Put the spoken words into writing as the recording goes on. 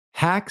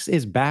Hacks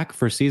is back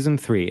for season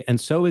 3,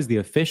 and so is the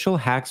official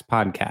Hacks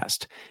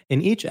podcast.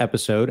 In each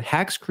episode,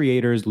 Hacks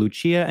creators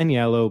Lucia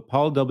Aniello,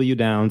 Paul W.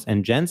 Downs,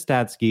 and Jen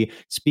Statsky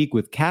speak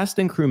with cast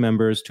and crew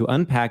members to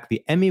unpack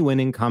the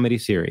Emmy-winning comedy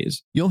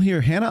series. You'll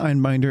hear Hannah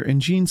Einbinder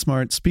and Gene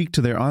Smart speak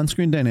to their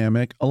on-screen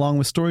dynamic, along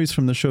with stories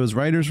from the show's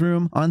writer's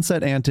room,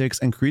 on-set antics,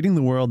 and creating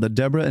the world that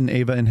Deborah and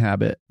Ava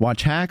inhabit.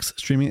 Watch Hacks,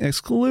 streaming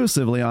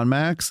exclusively on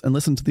Max, and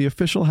listen to the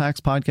official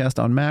Hacks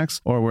podcast on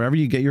Max or wherever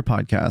you get your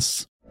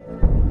podcasts.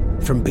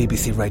 From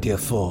BBC Radio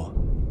 4,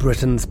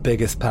 Britain's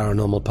biggest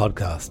paranormal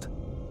podcast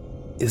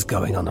is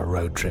going on a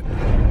road trip.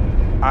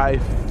 I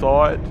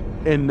thought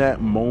in that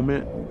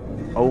moment,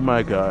 oh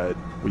my God,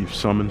 we've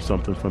summoned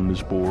something from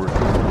this board.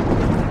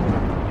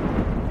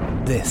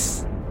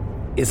 This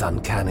is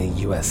Uncanny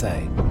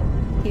USA.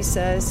 He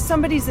says,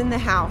 somebody's in the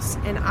house,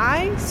 and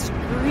I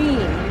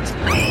screamed.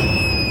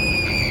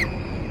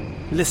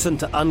 Listen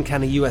to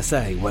Uncanny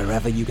USA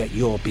wherever you get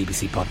your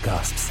BBC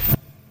podcasts,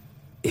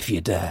 if you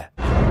dare.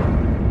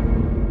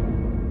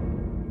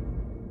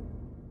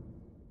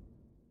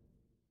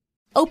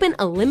 Open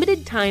a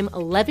limited-time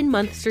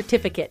 11-month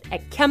certificate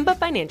at Kemba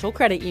Financial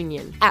Credit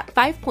Union. At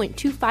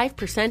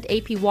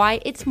 5.25%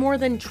 APY, it's more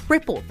than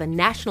triple the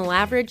national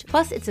average,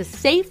 plus it's a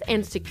safe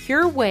and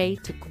secure way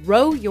to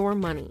grow your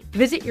money.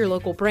 Visit your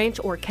local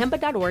branch or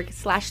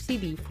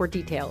kemba.org/cb for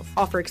details.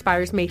 Offer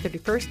expires May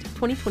 31st,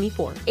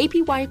 2024.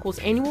 APY equals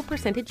annual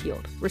percentage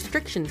yield.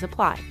 Restrictions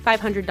apply.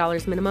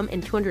 $500 minimum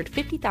and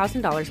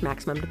 $250,000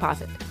 maximum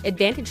deposit.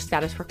 Advantage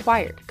status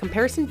required.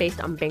 Comparison based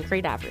on bank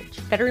rate average.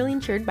 Federally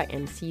insured by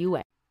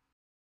NCUA.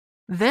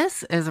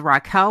 This is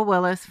Raquel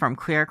Willis from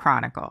Queer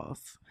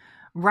Chronicles.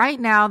 Right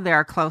now, there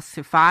are close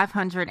to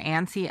 500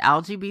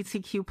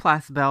 anti-LGBTQ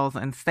plus bills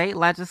in state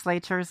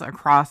legislatures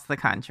across the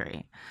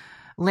country.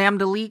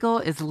 Lambda Legal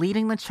is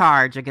leading the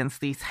charge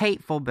against these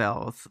hateful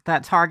bills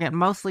that target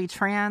mostly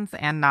trans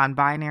and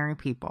non-binary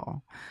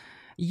people.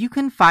 You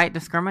can fight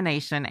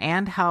discrimination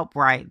and help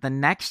write the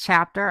next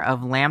chapter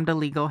of Lambda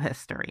Legal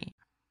history.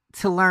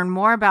 To learn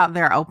more about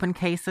their open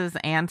cases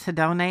and to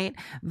donate,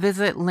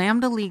 visit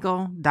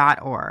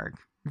lambdalegal.org.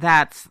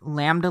 That's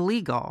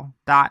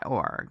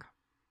lambdalegal.org.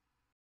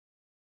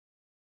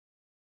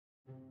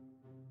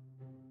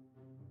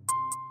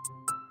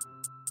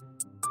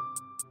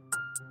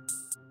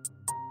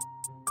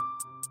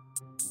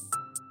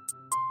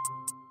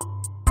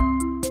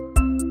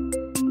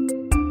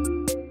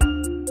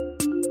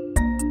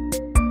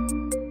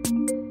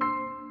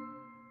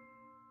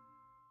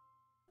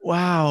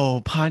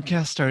 Wow,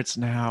 podcast starts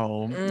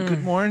now.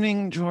 Good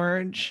morning,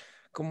 George.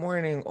 Good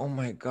morning. Oh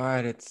my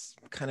God, it's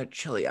kind of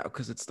chilly out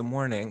because it's the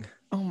morning.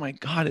 Oh my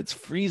God, it's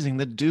freezing.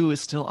 The dew is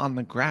still on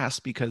the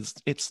grass because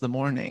it's the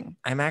morning.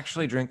 I'm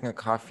actually drinking a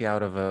coffee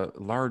out of a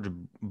large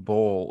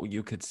bowl,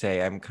 you could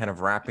say. I'm kind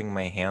of wrapping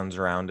my hands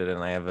around it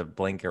and I have a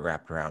blanket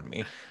wrapped around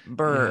me.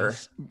 Burr.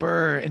 Yes,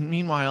 burr. And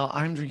meanwhile,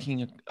 I'm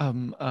drinking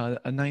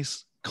a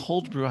nice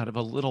cold brew out of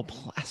a little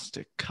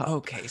plastic cup.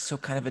 Okay, so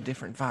kind of a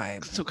different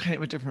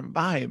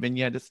vibe. And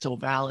yet it's still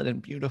valid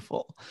and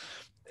beautiful.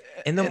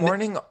 In the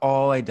morning,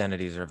 all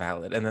identities are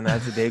valid. And then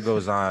as the day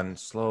goes on,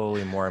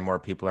 slowly more and more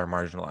people are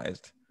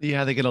marginalized.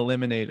 Yeah, they get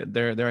eliminated.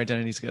 Their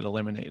identities get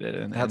eliminated.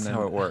 And that's then,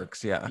 how it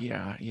works. Yeah.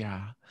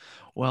 Yeah.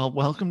 Well,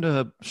 welcome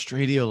to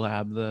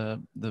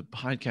Stradiolab, the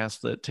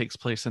podcast that takes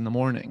place in the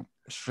morning.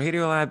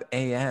 Stradiolab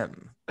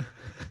AM.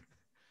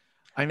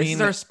 I mean, this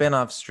is our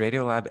spin-off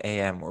Stradiolab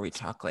AM where we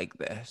talk like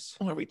this.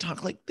 And we're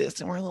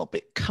a little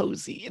bit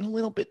cozy and a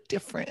little bit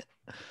different.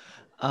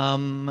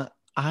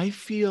 I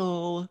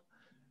feel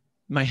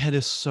my head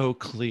is so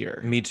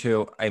clear. Me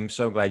too. I'm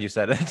so glad you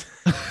said it.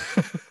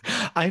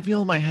 I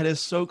feel my head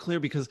is so clear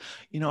because,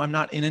 I'm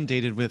not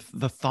inundated with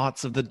the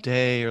thoughts of the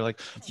day or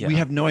we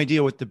have no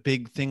idea what the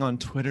big thing on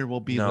Twitter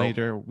will be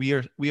later.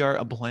 We are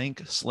a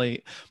blank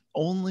slate,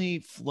 only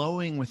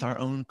flowing with our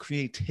own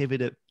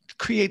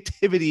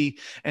creativity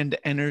and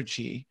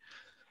energy.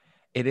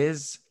 It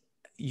is,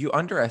 you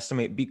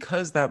underestimate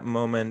because that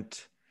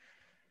moment,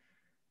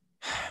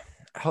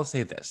 I'll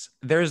say this,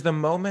 there's the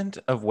moment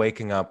of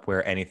waking up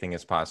where anything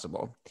is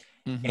possible.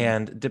 Mm-hmm.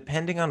 And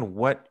depending on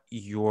what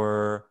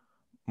your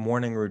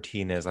morning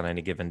routine is on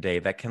any given day,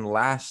 that can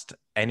last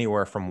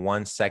anywhere from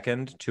 1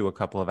 second to a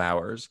couple of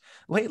hours.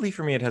 Lately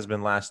for me, it has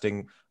been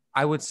lasting,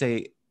 I would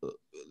say,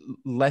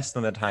 less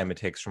than the time it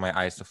takes for my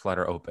eyes to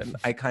flutter open.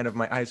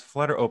 My eyes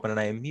flutter open and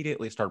I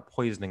immediately start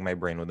poisoning my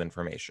brain with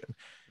information.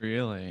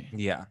 Really?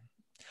 Yeah.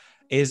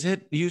 Is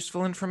it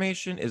useful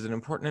information? Is it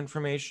important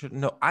information?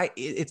 No,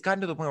 it's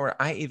gotten to the point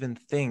where I even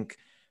think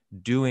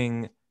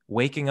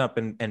waking up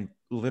and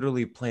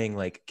literally playing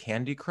like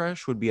Candy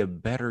Crush would be a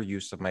better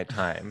use of my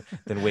time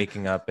than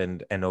waking up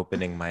and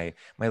opening my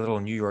little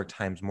New York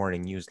Times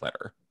morning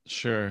newsletter.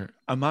 Sure.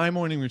 My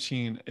morning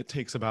routine, it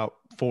takes about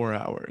 4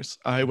 hours.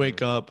 I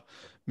wake up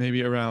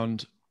maybe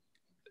around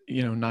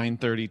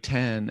 9:30,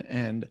 10,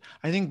 and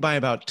I think by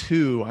about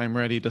 2 I'm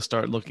ready to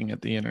start looking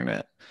at the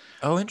internet.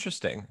 Oh,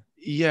 interesting.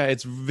 Yeah,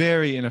 it's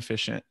very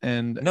inefficient.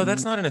 And no,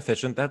 that's not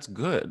inefficient. That's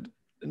good.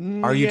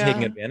 Are you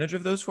taking advantage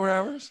of those 4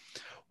 hours?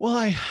 Well,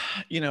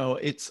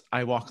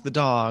 I walk the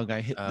dog,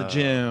 I hit the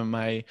gym,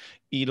 I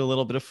eat a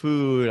little bit of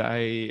food.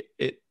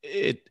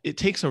 It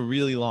takes a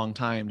really long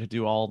time to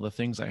do all the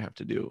things I have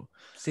to do.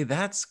 See,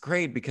 that's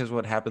great, because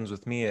what happens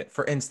with me,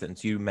 for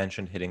instance, you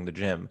mentioned hitting the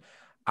gym.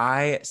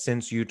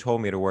 Since you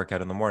told me to work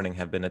out in the morning,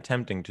 have been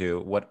attempting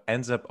to. What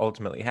ends up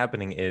ultimately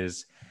happening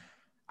is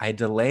I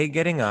delay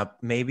getting up.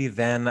 Maybe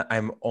then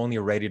I'm only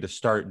ready to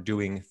start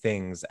doing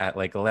things at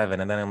like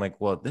 11. And then I'm like,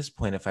 well, at this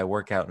point, if I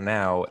work out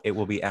now, it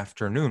will be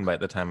afternoon by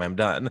the time I'm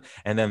done.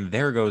 And then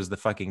there goes the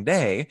fucking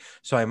day.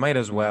 So I might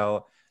as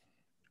well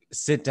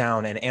sit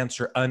down and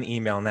answer an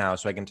email now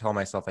so I can tell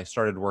myself I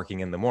started working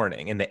in the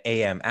morning, in the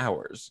AM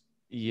hours.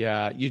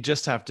 Yeah, you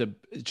have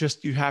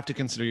to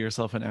consider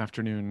yourself an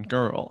afternoon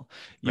girl.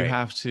 You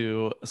have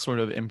to sort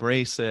of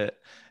embrace it.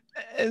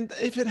 And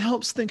if it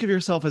helps, think of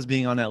yourself as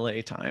being on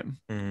LA time.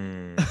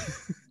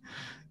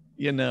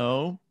 You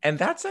know? And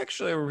that's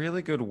actually a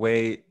really good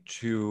way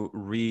to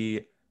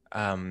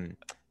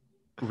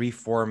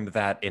reform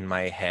that in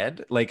my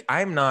head. Like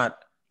I'm not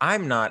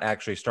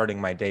actually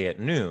starting my day at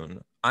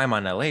noon. I'm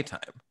on LA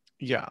time.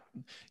 Yeah.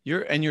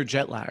 You're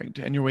jet lagged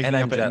and you're waking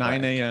up at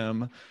 9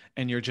 a.m.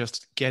 and you're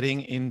just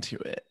getting into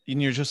it.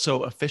 And you're just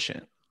so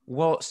efficient.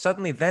 Well,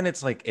 suddenly then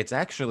it's like, it's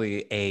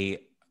actually a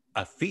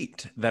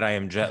feat that I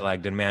am jet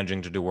lagged and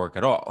managing to do work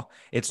at all.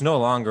 It's no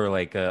longer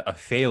like a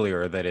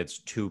failure that it's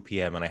 2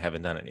 p.m. and I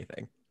haven't done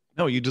anything.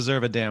 No, you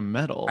deserve a damn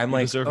medal. I'm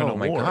like, deserve an oh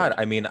my award. God.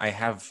 I mean, I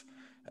have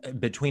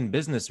between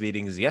business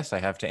meetings. Yes, I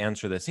have to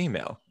answer this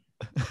email.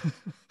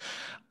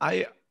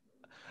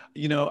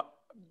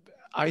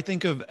 I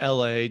think of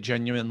LA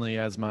genuinely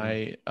as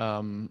my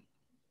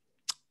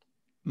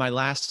my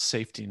last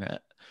safety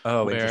net.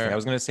 Oh, interesting. I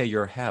was going to say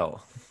your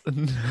hell.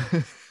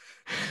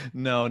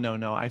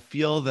 No. I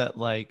feel that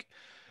like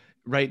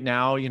right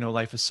now,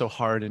 life is so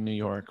hard in New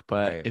York,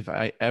 but if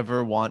I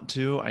ever want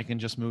to, I can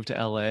just move to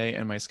LA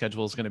and my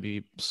schedule is going to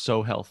be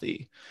so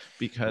healthy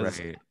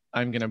because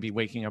I'm going to be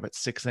waking up at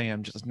 6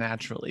 a.m. just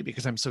naturally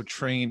because I'm so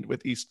trained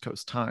with East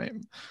Coast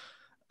time.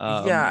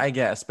 Yeah, I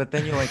guess. But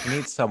then you like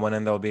meet someone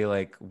and they'll be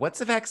like,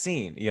 what's a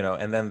vaccine?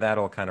 And then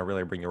that'll kind of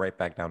really bring you right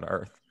back down to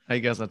earth. I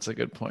guess that's a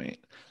good point.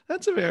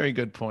 That's a very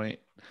good point.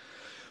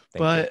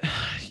 But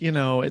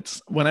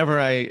it's whenever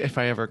if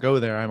I ever go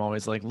there, I'm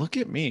always like, look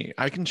at me.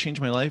 I can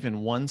change my life in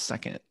 1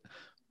 second.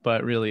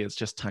 But really, it's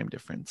just time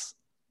difference.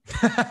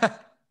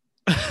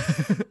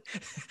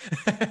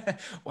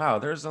 Wow,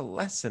 there's a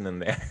lesson in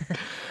there.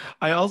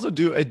 I also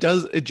do. It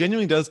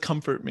genuinely does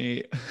comfort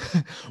me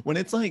when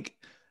it's like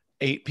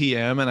 8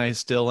 p.m. and I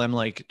still am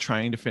like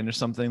trying to finish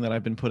something that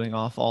I've been putting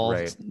off all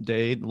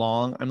day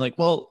long. I'm like,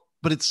 well,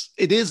 but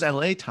it is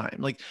LA time.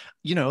 Like,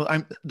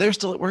 they're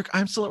still at work.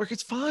 I'm still at work.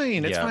 It's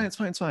fine. It's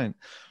fine.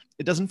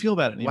 It doesn't feel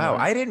bad anymore. Wow.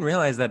 I didn't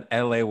realize that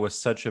LA was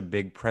such a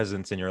big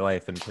presence in your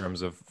life in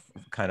terms of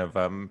kind of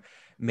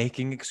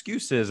making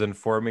excuses and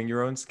forming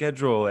your own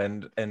schedule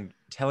and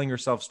telling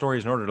yourself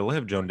stories in order to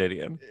live, Joan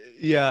Didion.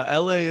 Yeah.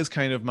 LA is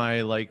kind of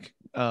my like,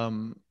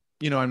 I'm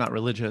not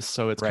religious,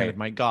 so it's kind of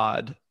my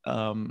God.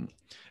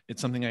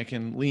 It's something I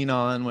can lean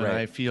on when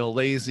I feel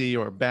lazy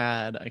or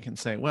bad. I can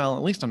say, well,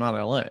 at least I'm not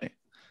LA.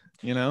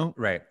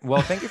 Right.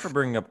 Well, thank you for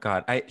bringing up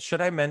God. Should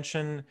I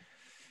mention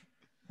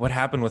what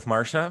happened with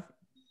Marsha?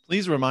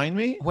 Please remind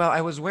me. Well,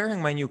 I was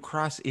wearing my new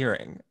cross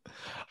earring.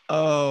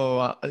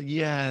 Oh,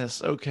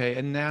 yes. Okay.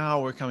 And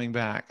now we're coming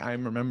back.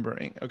 I'm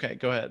remembering. Okay,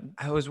 go ahead.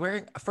 I was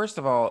wearing, first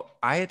of all,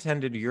 I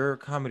attended your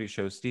comedy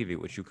show, Stevie,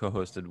 which you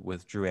co-hosted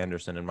with Drew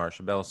Anderson and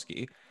Marsha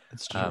Belsky.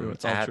 It's true.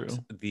 It's all true.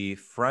 At the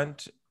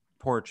front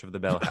porch of the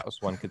Bell House,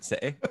 one could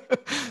say.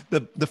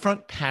 The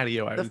front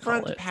patio, I would call it.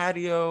 The front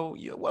patio,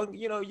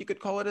 you could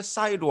call it a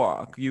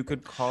sidewalk. You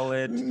could call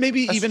it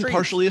maybe even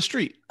partially a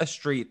street. A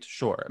street,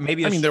 sure.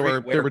 Maybe there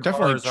were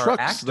definitely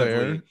trucks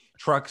there.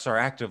 Trucks are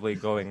actively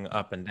going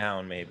up and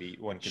down, maybe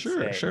one could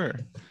say. Sure.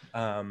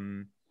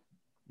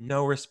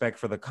 No respect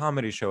for the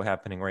comedy show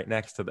happening right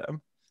next to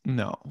them.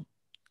 No,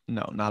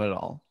 not at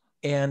all.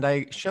 And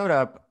I showed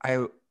up.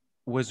 I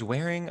was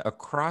wearing a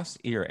cross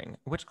earring,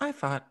 which I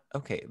thought,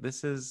 okay,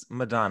 this is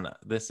Madonna.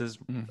 This is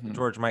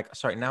George Michael.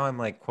 Sorry, now I'm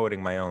like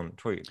quoting my own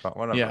tweet, but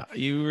whatever. Yeah,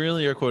 you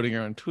really are quoting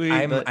your own tweet.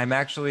 I'm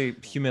actually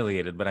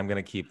humiliated, but I'm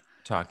going to keep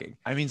talking.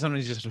 I mean,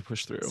 sometimes you just have to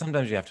push through.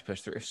 Sometimes you have to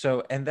push through.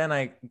 So, and then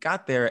I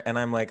got there and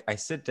I'm like, I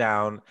sit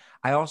down.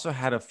 I also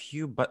had a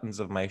few buttons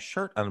of my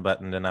shirt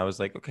unbuttoned and I was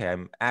like, okay,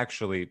 I'm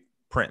actually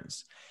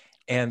Prince.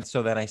 And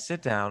so then I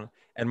sit down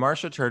and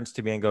Marsha turns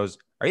to me and goes,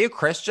 "Are you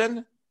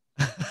Christian?"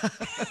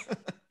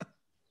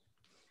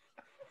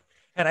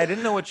 And I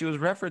didn't know what she was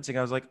referencing.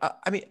 I was like,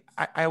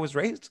 I was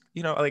raised,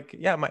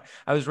 I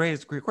was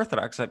raised Greek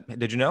Orthodox.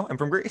 Did you know I'm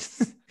from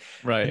Greece?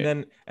 Right.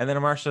 And then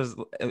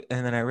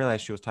I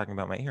realized she was talking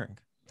about my earring.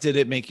 Did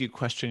it make you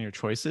question your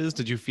choices?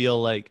 Did you feel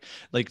like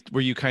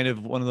were you kind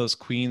of one of those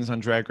queens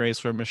on Drag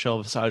Race where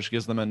Michelle Visage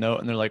gives them a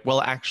note and they're like,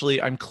 well,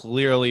 actually, I'm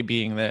clearly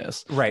being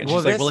this. Right. And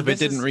she's like, well, if it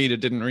didn't read,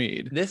 it didn't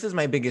read. This is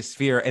my biggest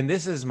fear. And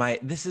this is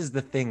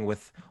the thing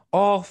with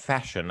all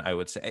fashion, I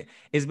would say,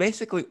 is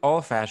basically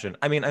all fashion.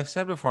 I mean, I've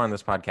said before on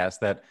this podcast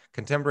that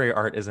contemporary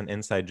art is an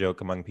inside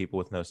joke among people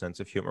with no sense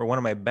of humor. One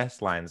of my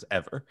best lines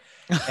ever.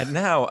 And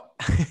now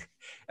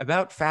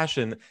about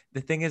fashion,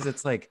 the thing is,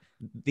 it's like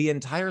the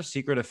entire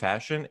secret of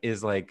fashion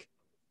is like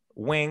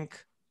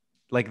wink.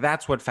 Like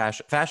that's what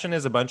fashion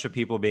is, a bunch of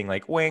people being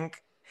like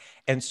wink.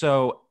 And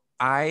so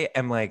I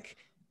am like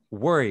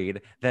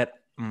worried that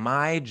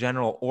my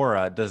general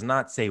aura does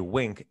not say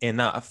wink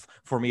enough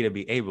for me to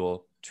be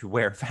able to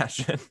wear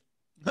fashion.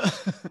 Do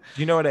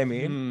you know what I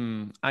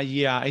mean?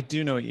 Yeah, I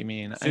do know what you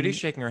mean. Sudi's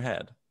shaking her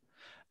head.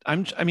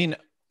 I mean,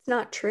 it's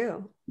not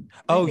true.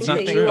 Oh, you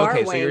think you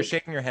okay? So wink. you're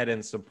shaking your head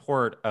in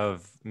support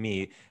of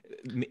me.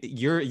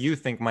 You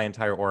think my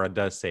entire aura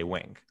does say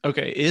wink?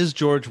 Okay, is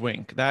George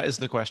wink? That is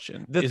the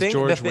question.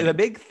 The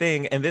big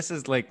thing, and this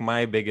is like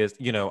my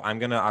biggest. You know, I'm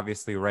gonna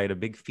obviously write a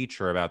big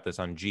feature about this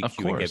on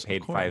GQ and get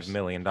paid $5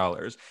 million.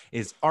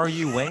 Is are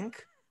you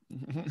wink?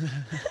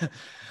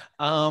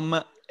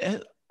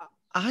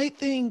 I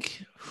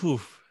think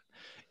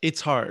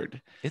it's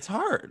hard. It's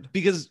hard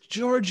because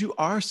George, you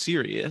are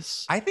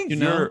serious. I think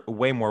you're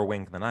way more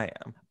wink than I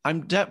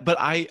am. But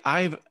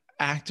I've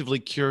actively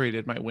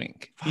curated my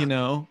wink. You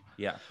know.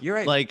 Yeah, you're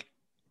right.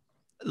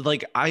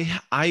 Like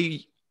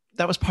I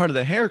that was part of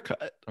the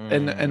haircut,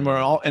 and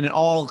it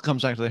all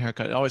comes back to the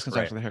haircut. It always comes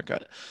back to the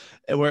haircut,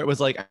 where it was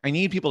like I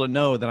need people to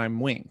know that I'm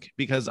wink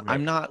because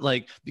I'm not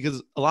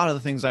because a lot of the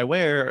things I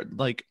wear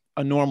like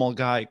a normal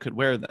guy could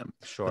wear them.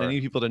 Sure. But I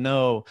need people to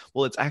know,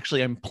 well, it's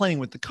actually I'm playing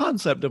with the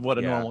concept of what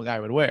a normal guy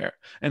would wear,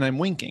 and I'm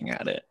winking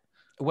at it.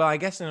 Well, I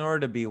guess in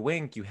order to be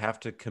wink, you have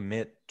to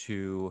commit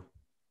to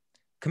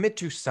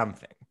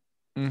something.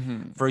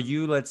 Mm-hmm. For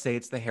you, let's say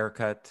it's the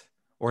haircut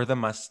or the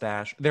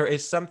mustache. There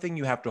is something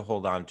you have to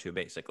hold on to,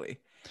 basically.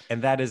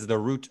 And that is the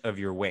root of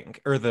your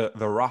wink, or the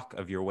rock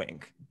of your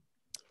wink.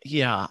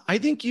 Yeah, I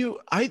think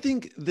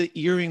the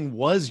earring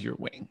was your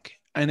wink.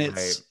 And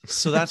it's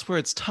so that's where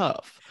it's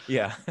tough.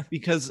 Yeah.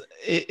 Because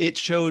it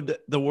showed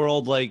the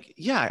world like,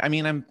 yeah, I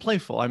mean, I'm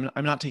playful. I'm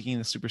not taking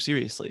this super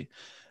seriously.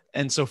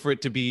 And so for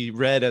it to be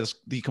read as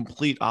the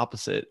complete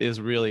opposite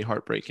is really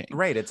heartbreaking.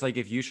 Right. It's like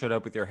if you showed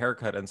up with your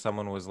haircut and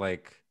someone was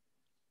like,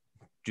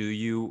 do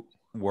you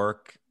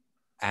work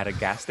at a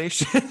gas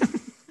station?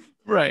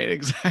 Right,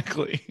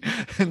 exactly.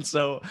 And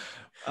so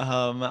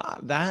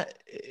that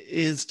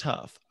is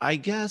tough. I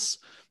guess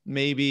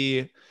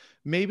maybe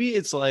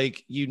it's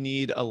like you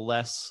need a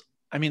less,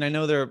 I mean, I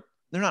know they're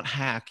not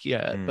hack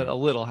yet, but a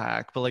little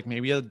hack, but like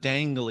maybe a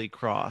dangly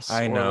cross.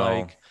 I know. Or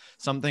like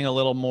something a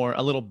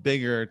little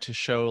bigger to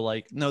show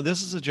like, no,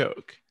 this is a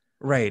joke.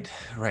 Right.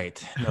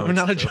 No,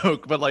 not a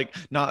joke, but like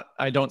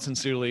I don't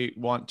sincerely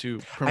want to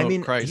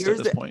promote Christ at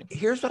this point.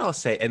 Here's what I'll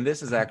say, and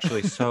this is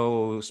actually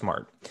so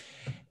smart.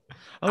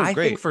 I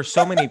think for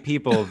so many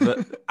people,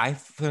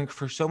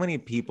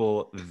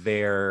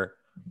 their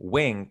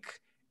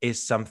wink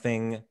is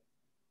something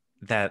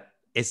that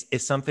is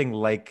something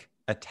like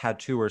a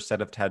tattoo or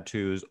set of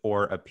tattoos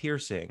or a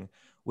piercing,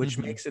 which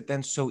makes it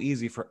then so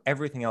easy for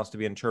everything else to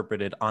be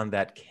interpreted on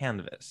that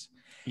canvas.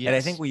 Yes. And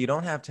I think when you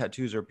don't have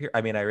tattoos or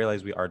I mean, I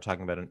realize we are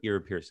talking about an ear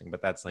piercing,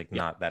 but that's like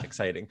not that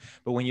exciting.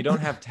 But when you don't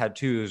have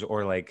tattoos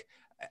or like,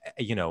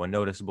 you know, a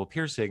noticeable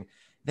piercing,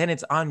 then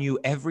it's on you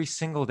every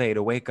single day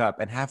to wake up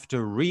and have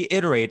to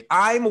reiterate,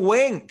 I'm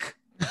wink.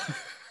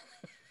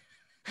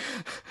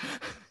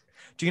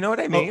 Do you know what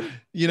I mean? Well,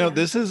 you know,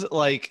 this is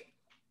like,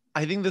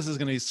 I think this is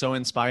going to be so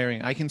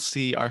inspiring. I can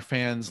see our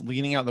fans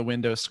leaning out the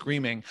window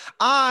screaming,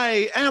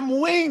 I am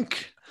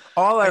wink.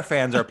 All our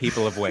fans are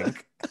people of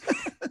wink.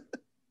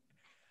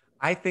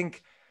 I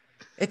think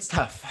it's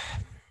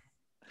tough.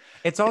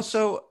 It's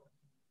also,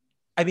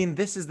 I mean,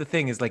 this is the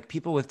thing is like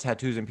people with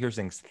tattoos and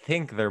piercings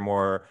think they're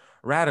more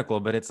radical,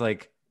 but it's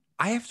like,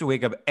 I have to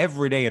wake up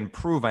every day and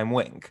prove I'm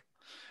wink.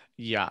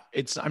 Yeah.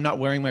 I'm not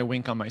wearing my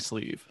wink on my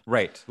sleeve.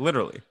 Right.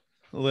 Literally.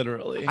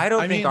 I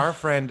don't think our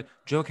friend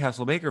Joe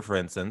Castlebaker, for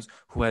instance,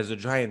 who has a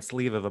giant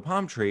sleeve of a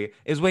palm tree,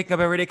 is waking up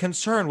every day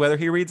concerned whether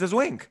he reads his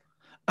wink.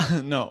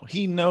 No,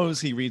 he knows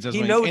he reads his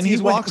wink, and he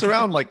walks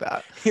around like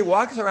that. He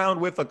walks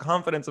around with the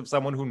confidence of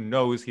someone who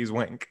knows he's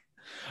wink.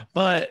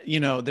 But, you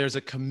know, there's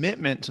a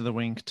commitment to the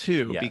wink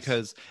too,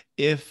 because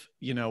if,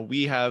 you know,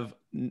 we have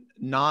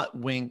not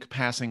wink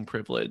passing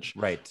privilege,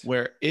 right?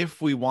 Where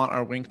if we want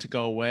our wink to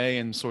go away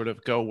and sort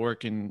of go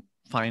work in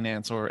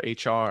finance or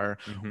HR,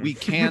 we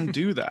can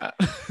do that.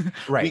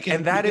 Right.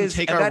 That is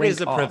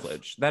a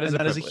privilege. That is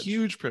a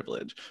huge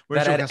privilege.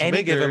 That at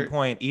any given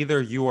point,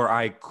 either you or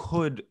I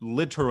could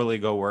literally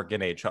go work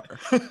in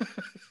HR.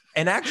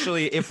 And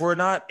actually, if we're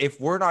not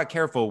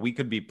careful, we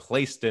could be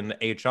placed in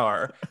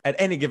HR at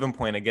any given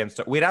point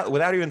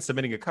without even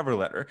submitting a cover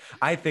letter.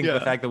 I think the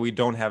fact that we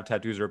don't have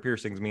tattoos or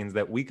piercings means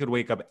that we could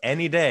wake up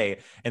any day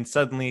and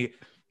suddenly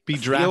be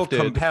drafted,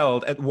 feel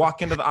compelled, and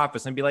walk into the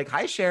office and be like,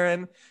 "Hi,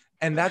 Sharon."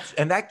 And that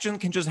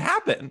can just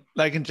happen.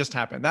 That can just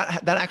happen.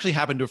 That actually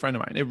happened to a friend of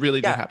mine. It really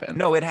did happen.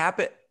 No, it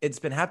happened. It's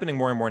been happening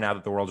more and more now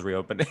that the world's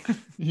reopening.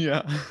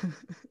 Yeah.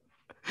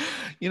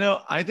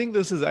 I think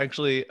this is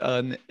actually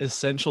an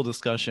essential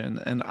discussion,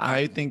 and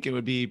I think it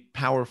would be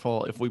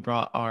powerful if we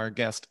brought our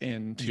guest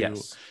in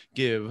to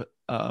give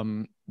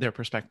their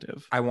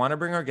perspective. I want to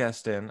bring our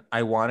guest in.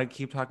 I want to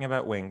keep talking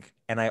about Wink,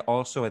 and I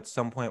also at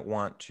some point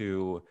want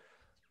to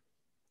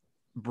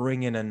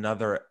bring in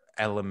another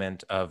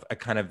element of a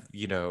kind of,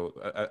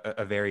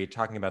 a very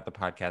talking about the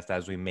podcast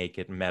as we make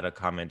it meta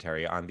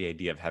commentary on the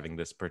idea of having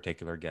this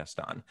particular guest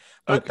on.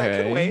 But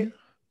that could wait.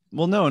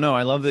 Well, no.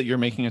 I love that you're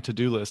making a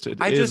to-do list.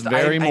 I need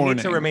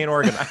to remain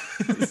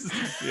organized.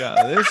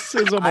 Yeah, this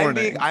is a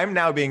morning. I'm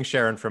now being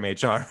Sharon from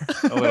HR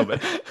a little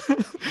bit.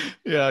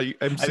 Yeah,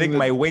 I think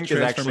my Wink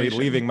is actually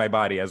leaving my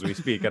body as we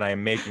speak, and I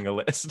am making a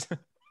list.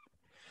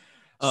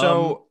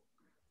 So,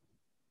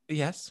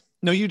 yes.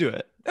 No, you do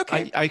it.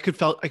 Okay. I could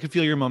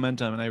feel your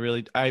momentum,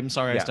 and I'm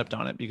sorry I stepped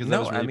on it because it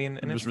was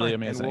really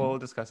amazing. And we'll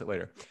discuss it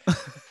later.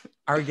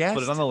 Our guest.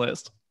 Put it on the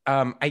list.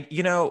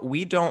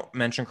 We don't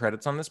mention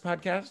credits on this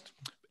podcast.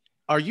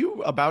 Are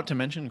you about to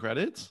mention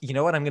credits? You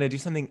know what? I'm going to do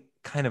something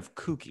kind of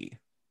kooky.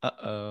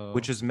 Uh-oh.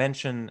 Which is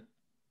mention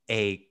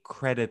a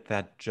credit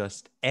that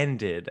just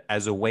ended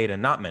as a way to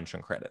not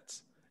mention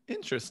credits.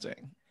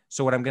 Interesting.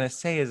 So what I'm going to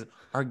say is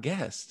our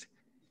guest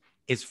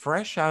is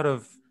fresh out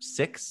of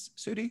 6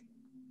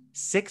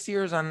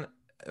 years on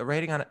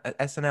writing on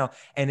SNL,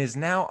 and is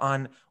now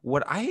on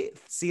what I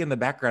see in the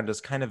background as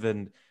kind of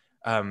an,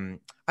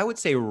 I would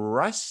say,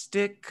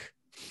 rustic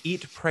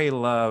Eat, Pray,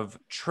 Love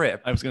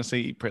trip. I was going to say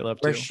Eat, Pray,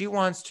 Love too. Where she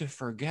wants to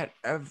forget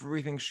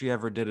everything she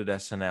ever did at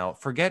SNL.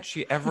 Forget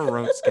she ever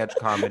wrote sketch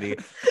comedy.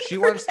 She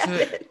wants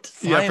to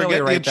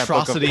finally write that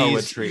book of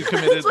poetry. You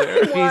committed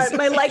there.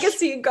 My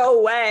legacy go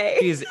away.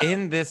 She's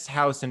in this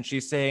house and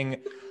she's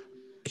saying,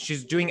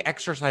 she's doing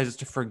exercises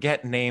to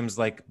forget names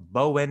like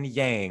Bowen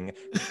Yang,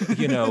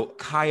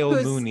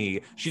 Kyle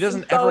Mooney. She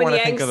doesn't ever want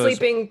to think of those.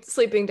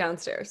 Sleeping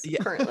downstairs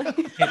currently.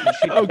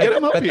 Get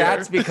him up but here.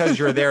 That's because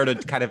you're there to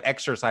kind of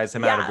exercise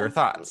him out of your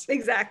thoughts.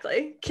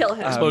 Exactly. Kill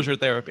him. Exposure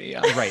therapy.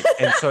 Yeah. Right.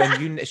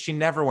 And she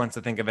never wants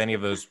to think of any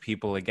of those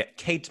people again.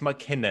 Kate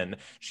McKinnon.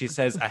 She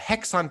says a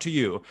hex onto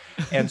you.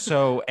 And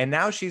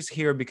now she's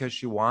here because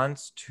she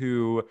wants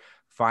to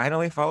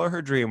finally follow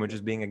her dream, which is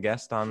being a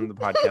guest on the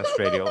Podcast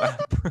Radio Lab.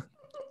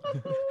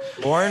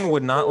 Lauren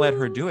would not let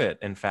her do it,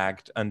 in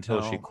fact,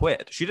 until she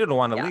quit. She didn't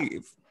want to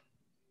leave.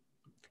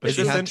 But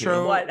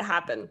what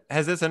happened?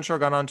 Has this intro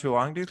gone on too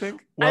long, do you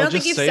think? I don't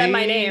think you've said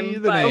my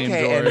name.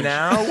 Okay, George. And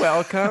now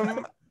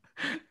welcome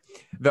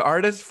the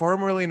artist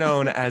formerly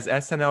known as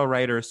SNL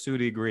writer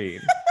Sudi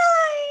Green.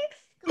 Hi.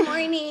 Good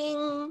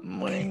morning.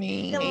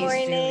 Morning. Good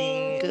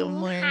morning. Good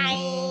morning.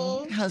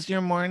 Hi. How's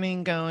your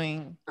morning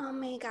going? Oh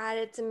my God,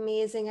 it's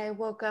amazing. I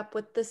woke up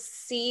with the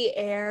sea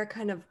air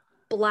kind of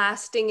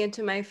blasting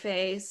into my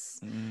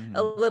face,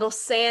 a little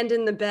sand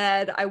in the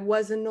bed. I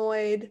was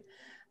annoyed.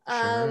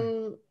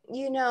 Sure.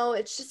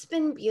 It's just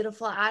been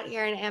beautiful out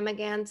here in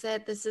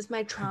Amagansett. This is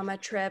my trauma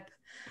trip.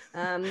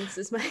 This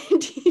is my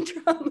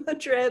trauma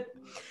trip.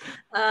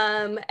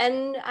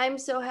 And I'm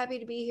so happy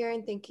to be here,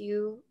 and thank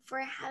you for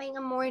having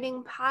a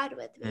morning pod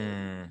with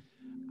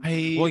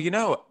me.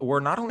 Well, we're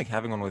not only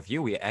having one with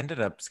you, we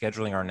ended up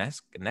scheduling our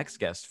next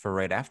guest for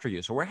right after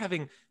you. So we're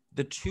having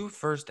the 2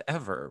 first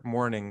ever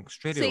morning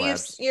Stradio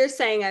Labs. You're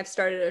saying I've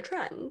started a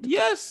trend?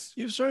 Yes,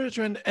 you've started a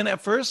trend. And at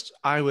first,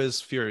 I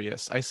was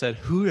furious. I said,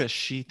 "Who does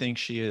she think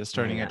she is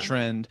starting a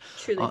trend,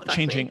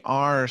 changing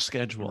our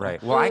schedule?"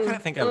 Right. Well, I kind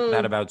of think of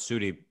that about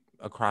Sudi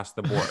across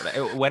the board.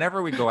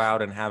 Whenever we go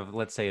out and have,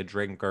 let's say, a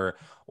drink or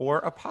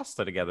a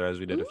pasta together, as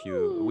we did a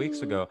few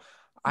weeks ago,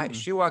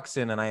 she walks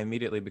in and I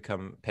immediately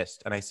become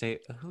pissed. And I say,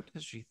 "Who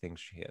does she think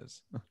she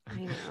is?"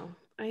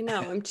 I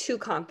know. I'm too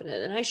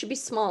confident, and I should be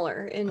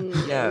smaller in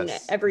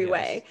every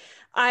way.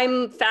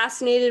 I'm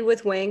fascinated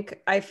with Wink.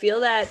 I feel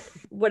that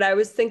what I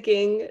was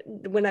thinking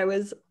when I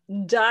was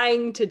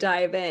dying to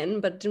dive in,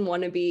 but didn't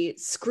want to be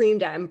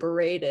screamed at and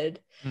berated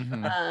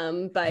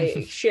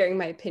by sharing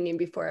my opinion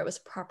before I was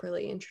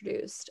properly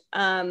introduced,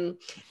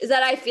 is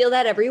that I feel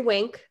that every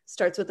Wink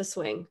starts with a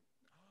swing.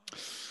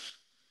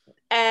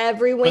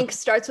 Every Wink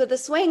starts with a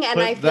swing, and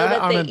I feel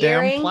that the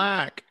earring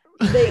plaque.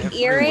 The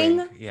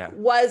earring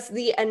was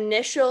the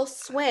initial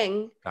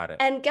swing. Got it.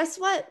 And guess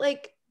what?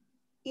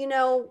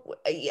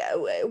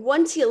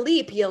 Once you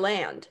leap, you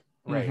land.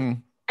 Right.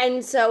 Mm-hmm.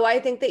 And so I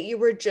think that you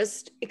were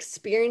just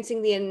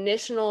experiencing the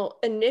initial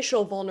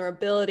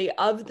vulnerability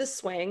of the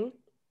swing.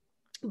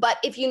 But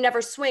if you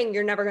never swing,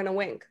 you're never going to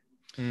wink.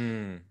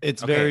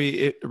 It's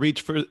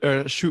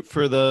shoot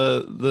for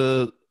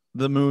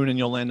the moon and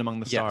you'll land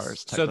among the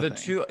stars. So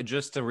two,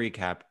 just to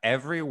recap,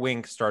 every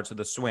wink starts with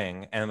a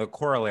swing, and the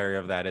corollary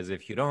of that is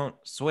if you don't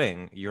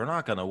swing, you're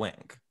not gonna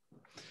wink.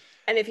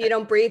 And if you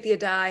don't breathe, you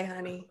die,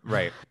 honey.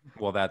 Right.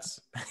 Well, that's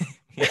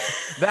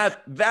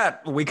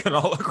that we can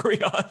all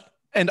agree on.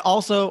 And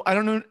also, I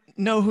don't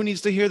know who needs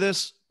to hear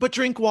this, but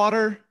drink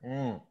water.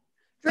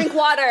 Drink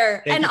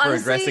water. Thank and you for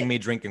honestly, addressing me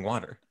drinking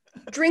water.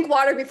 Drink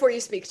water before you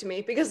speak to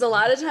me, because a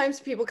lot of times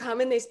people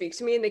come and they speak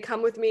to me and they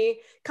come to me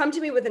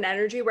with an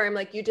energy where I'm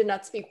like, you did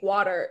not speak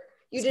water.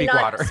 You did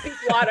not speak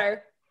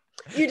water.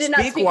 You did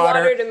not speak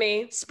water to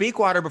me. Speak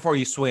water before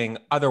you swing.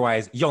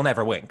 Otherwise, you'll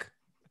never wink.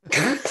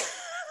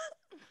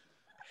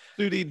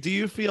 Sudi, do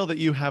you feel that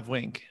you have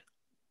wink?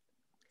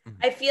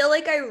 I feel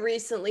like I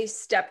recently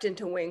stepped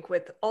into wink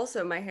with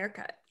also my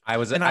haircut. I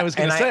was gonna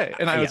say.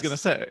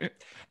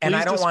 And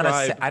I don't want to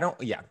say,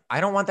 I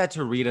don't want that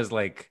to read as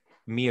like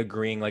me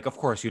agreeing, like, of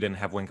course you didn't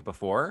have wink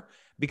before,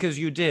 because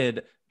you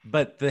did,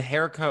 but the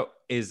haircut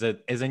is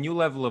a new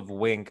level of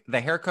wink.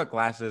 The haircut,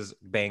 glasses,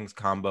 bangs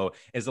combo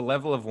is a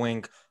level of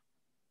wink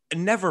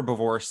never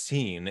before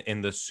seen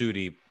in the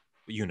Sudi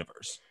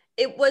universe.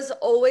 It was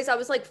always, I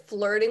was like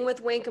flirting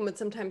with wink and would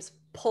sometimes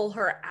pull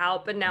her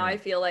out, but now I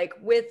feel like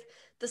with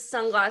the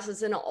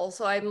sunglasses and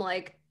also I'm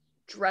like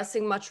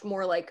dressing much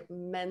more like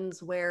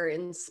menswear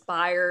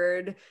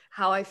inspired,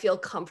 how I feel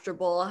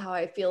comfortable, how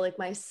I feel like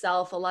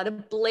myself. A lot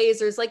of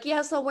blazers, like,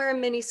 yes, I'll wear a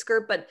mini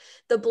skirt, but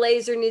the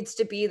blazer needs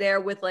to be there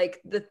with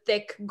like the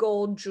thick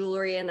gold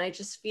jewelry. And I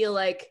just feel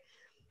like,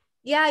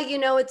 yeah, you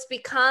know, it's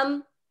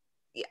become,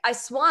 I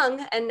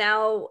swung and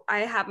now I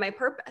have my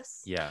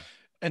purpose. Yeah.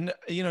 And,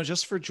 you know,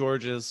 just for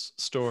George's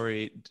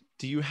story,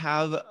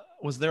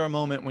 was there a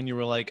moment when you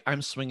were like,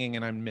 I'm swinging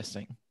and I'm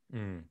missing?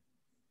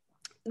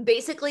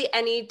 Basically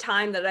any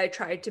time that I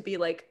tried to be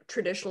like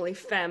traditionally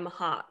femme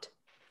hot.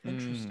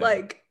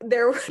 Like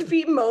there would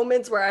be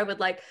moments where I would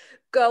like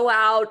go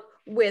out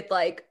with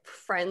like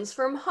friends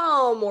from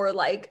home or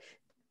like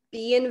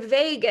be in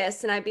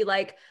Vegas and I'd be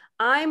like,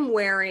 I'm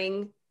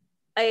wearing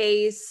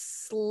a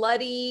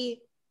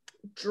slutty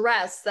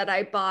dress that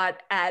I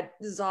bought at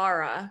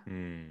Zara,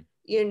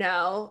 you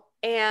know,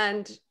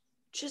 and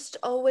just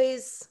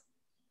always,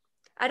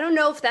 I don't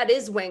know if that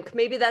is wink.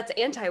 Maybe that's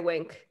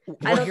anti-wink.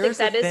 I don't think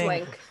that is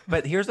wink.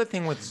 But here's the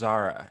thing with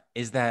Zara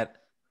is that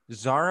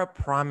Zara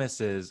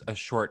promises a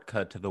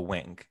shortcut to the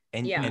wink.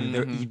 And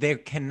there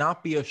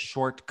cannot be a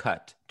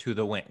shortcut to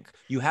the wink.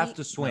 You have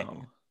to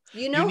swing. No.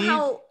 You know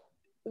how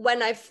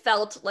when I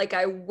felt like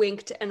I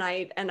winked and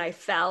I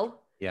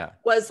fell? Yeah.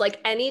 Was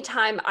like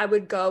anytime I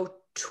would go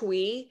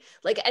twee,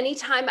 like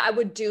anytime I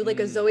would do like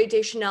a Zooey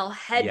Deschanel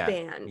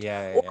headband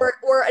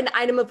or an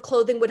item of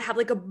clothing would have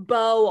like a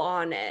bow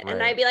on it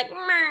and I'd be like,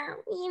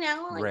 you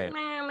know, like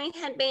my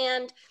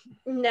headband.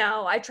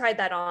 No, I tried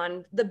that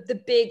on the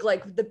big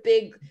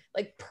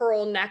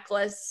pearl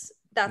necklace.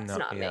 That's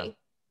not me.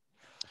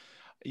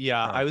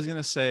 Yeah, I was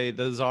gonna say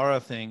the Zara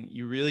thing,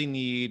 you really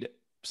need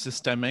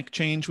systemic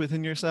change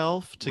within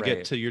yourself to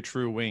get to your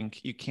true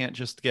wink. You can't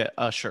just get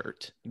a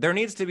shirt. There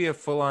needs to be a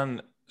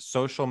full-on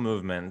social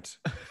movement.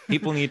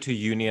 People need to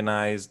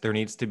unionize. There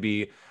needs to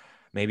be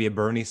maybe a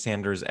Bernie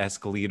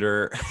Sanders-esque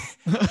leader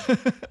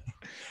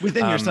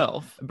within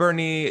yourself.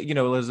 Bernie, you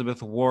know,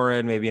 Elizabeth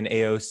Warren, maybe an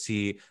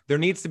AOC. There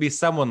needs to be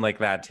someone like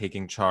that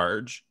taking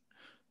charge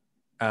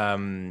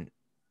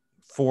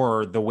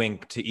for the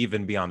wink to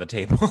even be on the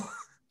table.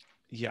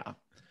 Yeah.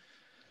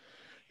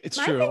 It's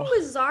My true. thing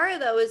with Zara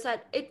though is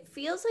that it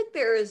feels like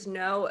there is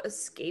no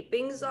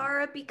escaping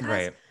Zara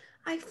because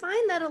I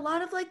find that a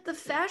lot of like the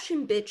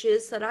fashion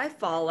bitches that I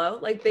follow,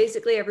 like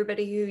basically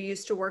everybody who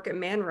used to work at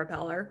Man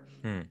Repeller,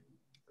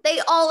 they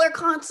all are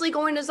constantly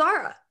going to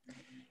Zara.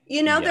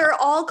 You know, they're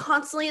all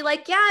constantly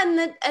like,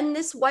 and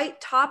this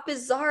white top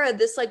is Zara,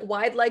 this like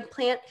wide leg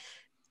plant,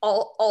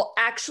 all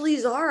actually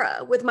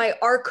Zara with my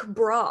Arc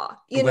bra.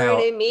 You know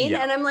what I mean?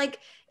 And I'm like,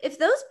 if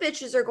those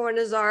bitches are going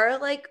to Zara,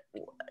 like,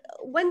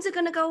 when's it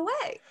going to go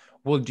away?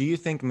 Well, do you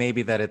think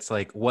maybe that it's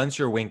like once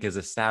your wink is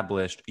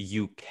established,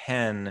 you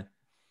can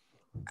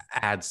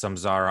add some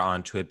Zara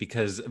onto it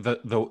because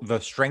the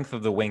strength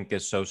of the wink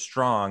is so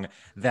strong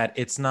that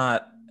it's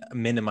not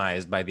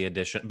minimized by the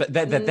addition. But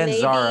then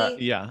Zara,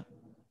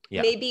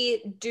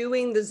 maybe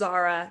doing the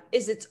Zara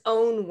is its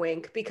own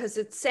wink because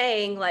it's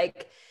saying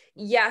like,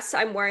 yes,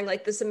 I'm wearing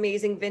like this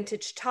amazing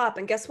vintage top,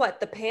 and guess what?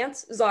 The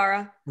pants,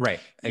 Zara.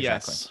 Right.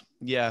 Exactly.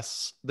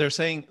 Yes.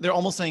 They're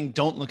almost saying,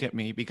 don't look at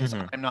me because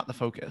I'm not the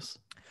focus.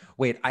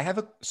 Wait,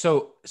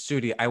 so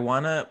Sudi, I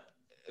want to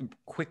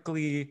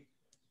quickly.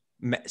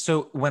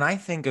 So when I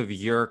think of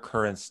your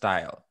current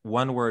style,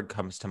 one word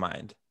comes to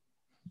mind: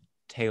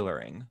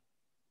 tailoring.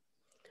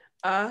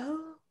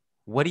 Oh.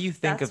 What do you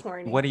think of?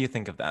 Horny. What do you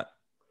think of that?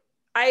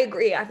 I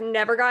agree. I've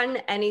never gotten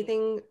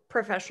anything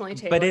professionally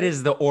tailored. But it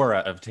is the aura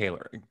of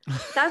tailoring.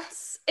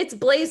 It's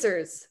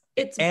blazers.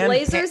 It's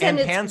blazers and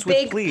it's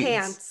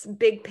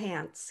big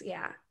pants.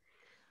 Yeah.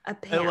 A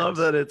pant. I love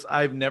that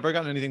I've never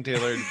gotten anything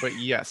tailored, but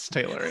yes,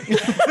 tailoring.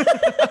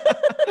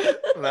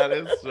 That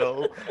is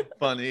so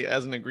funny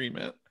as an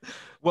agreement.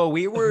 Well,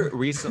 we were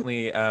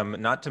recently,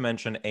 not to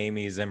mention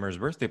Amy Zimmer's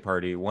birthday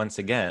party once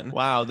again.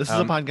 Wow, this is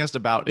a podcast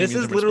about Amy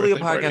Zimmer's literally a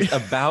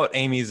podcast about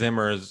Amy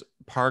Zimmer's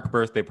park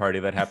birthday party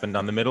that happened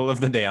on the middle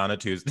of the day on a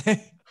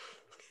Tuesday.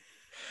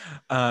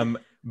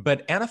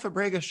 But Anna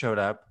Fabrega showed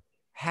up.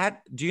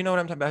 Do you know what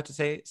I'm about to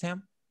say,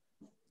 Sam?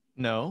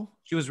 No.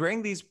 She was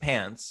wearing these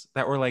pants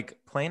that were like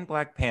plain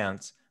black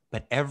pants,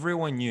 but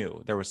everyone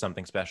knew there was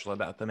something special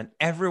about them. And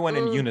everyone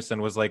in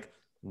unison was like,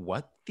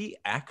 what the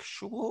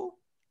actual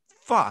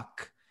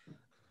fuck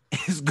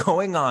is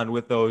going on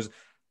with those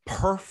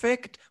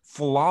perfect,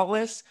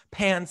 flawless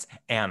pants,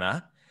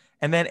 Anna.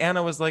 And then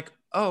Anna was like,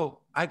 oh,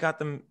 I got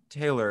them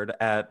tailored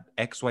at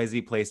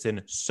XYZ place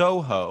in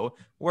Soho,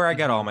 where I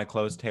get all my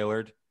clothes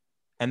tailored.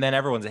 And then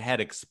everyone's head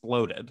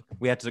exploded.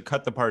 We had to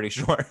cut the party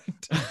short.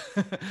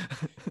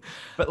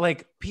 But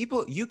like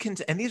people, you can,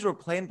 and these were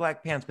plain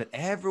black pants, but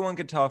everyone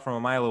could tell from a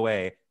mile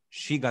away,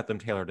 she got them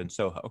tailored in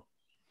Soho.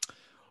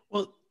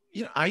 Well,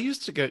 you know, I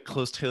used to get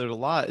clothes tailored a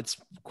lot. It's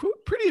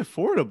pretty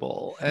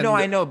affordable. And no,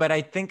 I know, but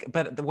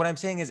what I'm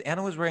saying is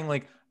Anna was wearing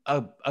like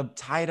a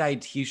tie-dye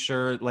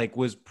t-shirt, like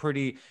was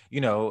pretty,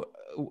 you know,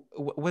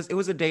 it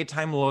was a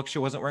daytime look. She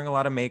wasn't wearing a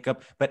lot of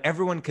makeup, but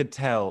everyone could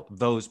tell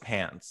those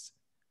pants,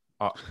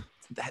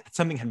 that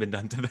something had been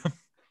done to them.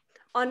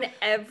 On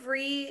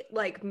every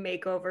like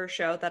makeover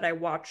show that I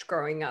watched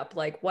growing up,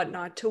 like What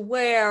Not to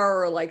Wear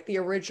or like the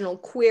original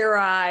Queer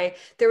Eye,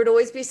 there would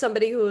always be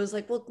somebody who was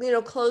like, well, you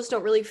know, clothes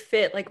don't really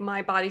fit like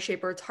my body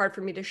shape or it's hard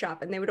for me to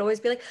shop. And they would always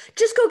be like,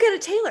 just go get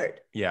it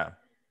tailored. Yeah.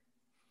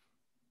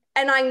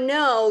 And I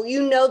know,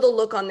 you know, the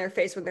look on their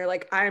face when they're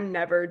like, I'm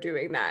never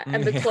doing that.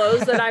 And the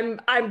clothes that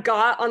I've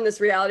got on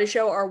this reality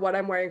show are what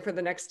I'm wearing for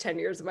the next 10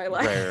 years of my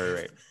life.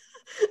 Right.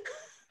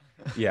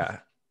 Yeah.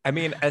 I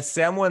mean, as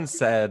Sam once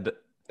said,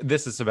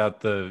 this is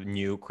about the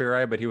new Queer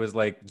Eye, but he was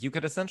like, you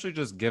could essentially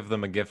just give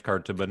them a gift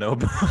card to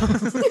Bonobo.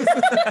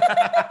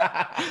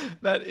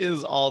 That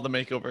is all the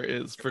makeover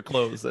is for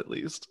clothes, at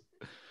least.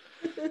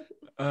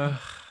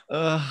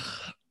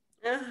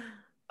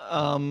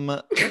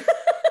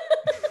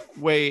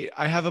 Wait,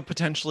 I have a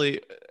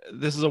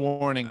this is a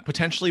warning,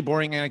 potentially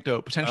boring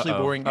anecdote,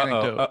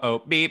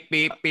 Beep,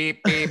 beep,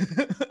 beep, beep.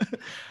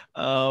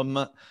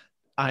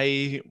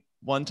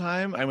 One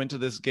time I went to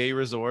this gay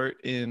resort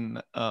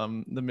in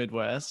the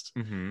Midwest,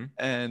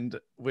 and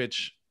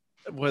which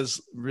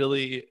was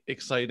really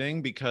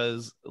exciting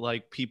because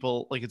like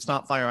people, like it's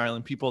not Fire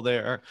Island, people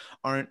there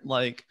aren't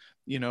like,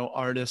 you know,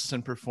 artists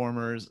and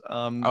performers.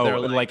 They're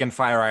like in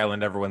Fire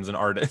Island, everyone's an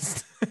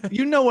artist.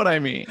 You know what I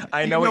mean.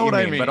 I know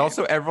what you mean, but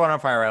also everyone on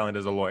Fire Island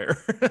is a lawyer.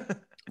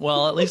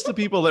 Well, at least the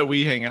people that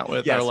we hang out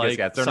with are like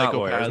they're not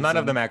lawyers. None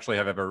of them actually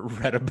have ever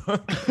read a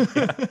book.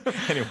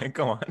 Anyway,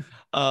 go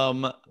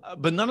on.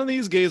 But none of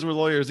these gays were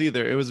lawyers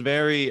either. It was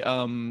very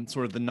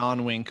sort of the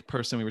non-wink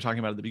person we were talking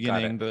about at the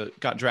beginning that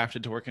got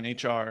drafted to work in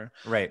HR.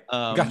 Right.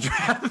 Got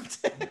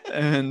drafted.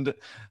 And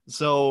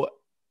so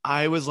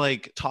I was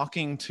like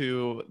talking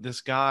to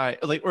this guy,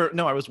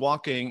 I was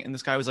walking and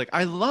this guy was like,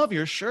 I love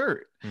your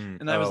shirt.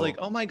 And I was like,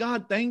 oh my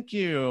God, thank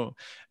you.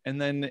 And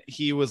then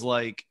he was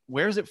like,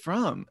 where's it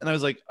from? And I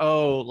was like,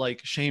 oh, like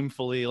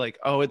shamefully, like,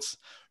 oh, it's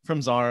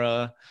from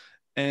Zara.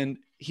 And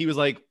he was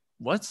like,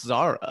 what's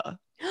Zara?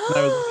 And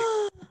I was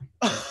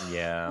like,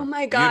 yeah. Oh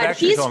my God,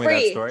 he's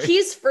free.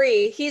 He's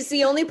free. He's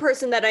the only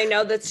person that I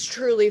know that's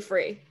truly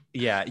free.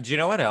 Yeah. Do you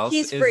know what else?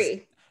 He's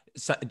free.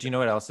 Do you know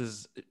what else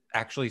is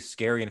actually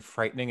scary and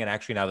frightening? And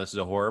actually now this is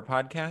a horror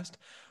podcast.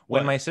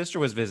 When my sister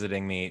was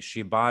visiting me,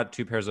 she bought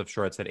 2 pairs of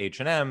shorts at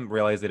H&M,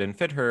 realized they didn't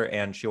fit her,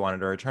 and she wanted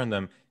to return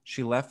them.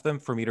 She left them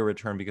for me to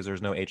return because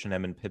there's no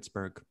H&M in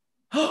Pittsburgh.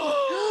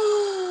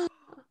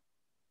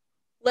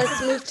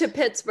 Let's move to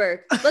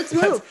Pittsburgh. Let's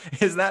move.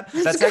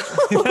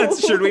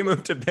 Should we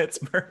move to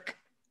Pittsburgh?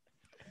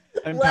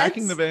 I'm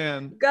packing the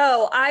van.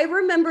 Go. I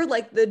remember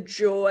like the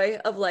joy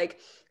of like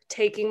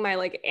taking my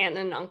like aunt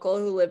and uncle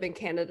who live in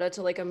Canada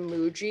to like a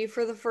Muji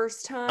for the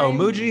first time. Oh,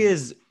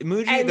 Muji.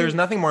 And there's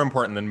nothing more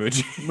important than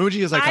Muji.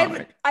 Muji is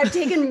iconic. I've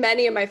taken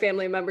many of my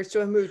family members to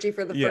a Muji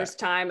for the first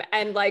time,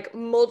 and like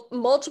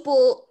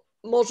multiple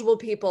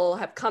people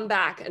have come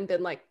back and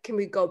been like, can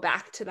we go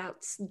back to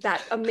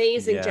that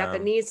amazing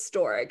Japanese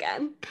store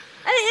again? And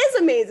it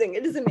is amazing.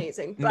 It is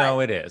amazing. But... No,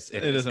 it is.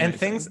 It is. Amazing. And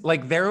things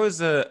like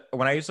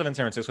when I used to live in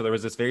San Francisco, there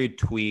was this very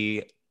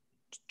twee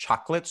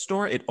chocolate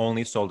store. It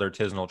only sold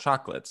artisanal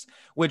chocolates,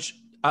 which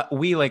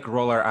we like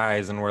roll our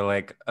eyes and we're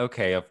like,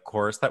 okay, of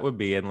course that would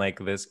be in like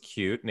this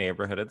cute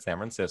neighborhood in San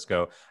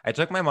Francisco. I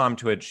took my mom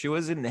to it. She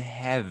was in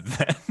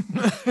heaven.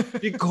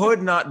 She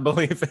could not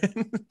believe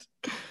it.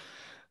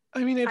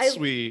 I mean, it's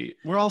sweet.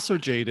 We're also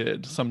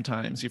jaded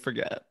sometimes. You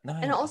forget.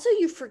 And also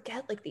you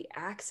forget like the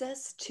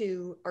access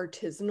to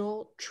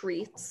artisanal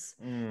treats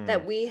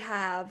that we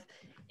have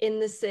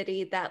in the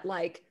city that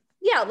like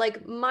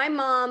my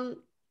mom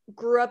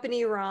grew up in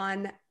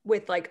Iran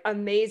with like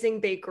amazing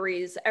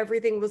bakeries.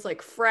 Everything was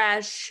like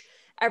fresh.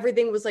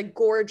 Everything was like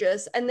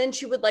gorgeous. And then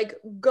she would like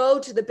go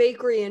to the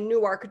bakery in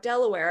Newark,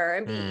 Delaware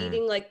and be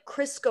eating like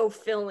Crisco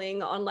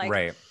filling on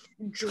like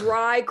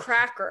dry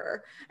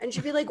cracker. And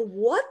she'd be like,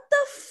 what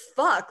the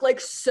fuck?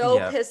 Like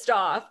so pissed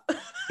off.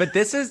 But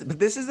this is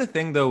the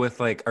thing though with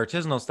like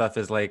artisanal stuff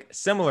is like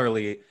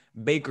similarly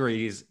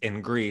bakeries in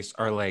Greece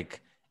are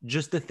like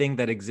just the thing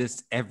that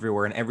exists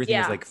everywhere and everything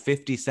is like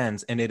 50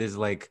 cents and it is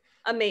like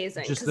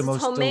amazing, just the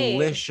most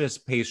delicious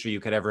pastry you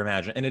could ever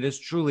imagine. And it is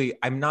truly,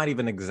 I'm not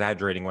even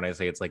exaggerating when I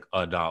say it's like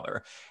 $1.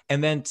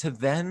 And then to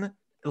then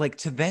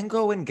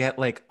go and get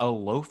like a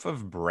loaf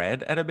of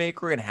bread at a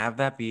bakery and have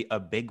that be a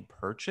big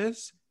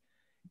purchase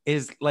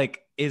is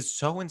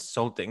so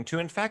insulting to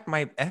in fact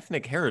my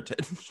ethnic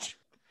heritage.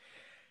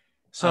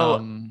 So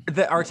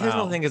the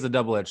artisanal thing is a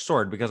double-edged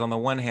sword, because on the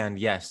one hand,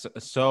 yes,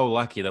 so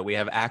lucky that we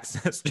have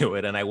access to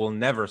it, and I will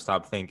never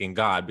stop thanking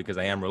God because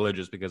I am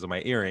religious because of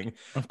my earring.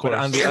 Of course. But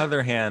on the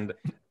other hand,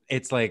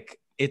 it's like,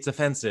 it's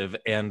offensive,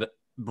 and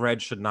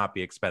bread should not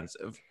be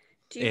expensive.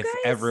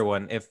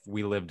 If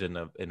we lived in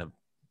a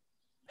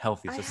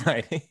healthy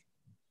society.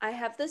 I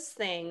have this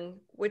thing,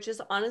 which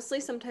is honestly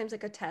sometimes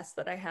like a test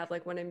that I have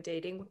like when I'm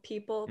dating with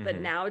people,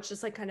 but now it's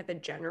just like kind of a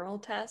general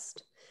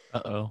test.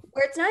 Uh-oh.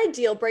 Where it's not a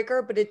deal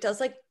breaker, but it does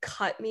like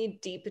cut me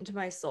deep into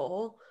my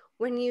soul.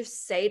 When you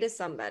say to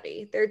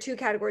somebody, there are two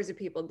categories of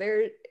people.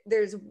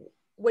 There's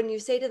when you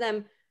say to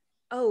them,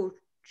 oh,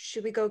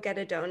 should we go get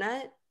a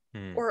donut?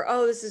 Or,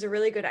 oh, this is a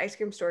really good ice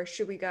cream store.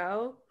 Should we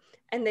go?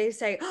 And they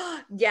say, oh,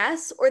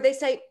 yes. Or they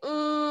say,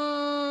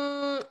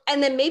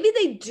 and then maybe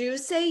they do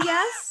say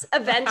yes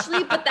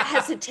eventually, but the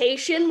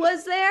hesitation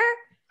was there.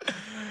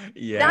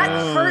 Yeah. That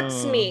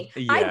hurts me.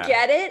 Yeah. I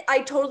get it.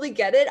 I totally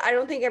get it. I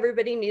don't think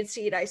everybody needs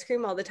to eat ice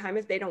cream all the time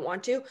if they don't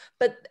want to.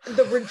 But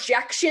the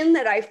rejection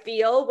that I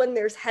feel when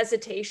there's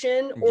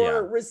hesitation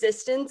or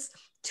resistance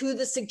to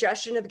the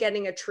suggestion of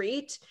getting a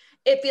treat,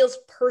 it feels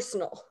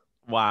personal.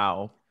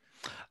 Wow.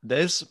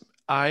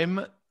 I'm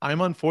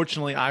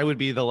unfortunately, I would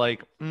be the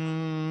like,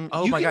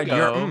 oh my God,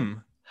 you're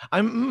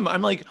I'm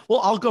like, well,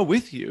 I'll go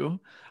with you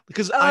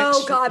because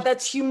God,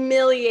 that's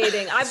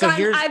humiliating.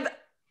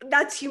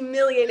 That's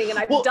humiliating, and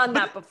I've done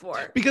that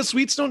before. Because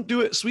sweets don't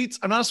do it. Sweets,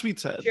 I'm not a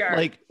sweets head. Sure.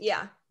 Like,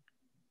 yeah,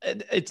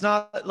 it's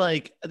not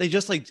like they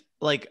just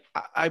like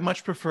I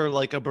much prefer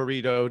like a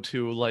burrito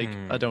to like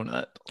a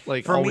donut.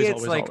 Like for always, me,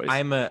 it's always, like always.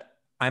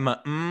 I'm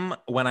a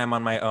when I'm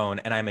on my own,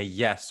 and I'm a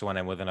yes when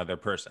I'm with another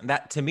person.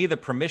 That to me, the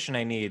permission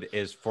I need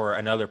is for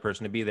another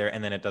person to be there,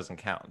 and then it doesn't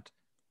count.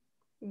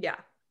 Yeah,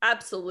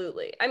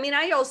 absolutely. I mean,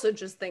 I also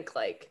just think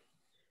like,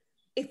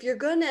 if you're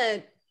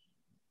gonna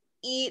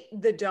eat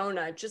the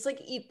donut, just like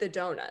eat the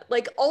donut.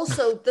 Like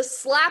also the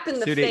slap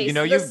in the face. You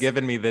know, you've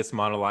given me this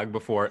monologue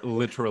before,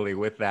 literally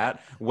with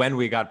that when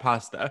we got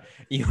pasta.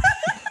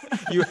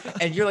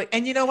 You're like,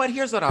 and you know what?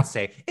 Here's what I'll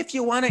say: if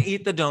you want to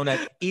eat the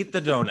donut, eat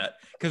the donut.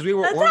 Because we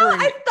were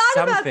ordering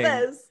something.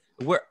 About this.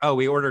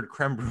 We ordered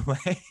creme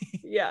brulee.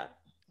 Yeah.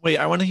 Wait,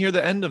 I want to hear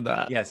the end of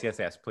that. Yes,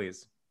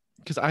 please.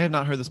 Because I have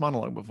not heard this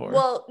monologue before.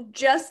 Well,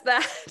 just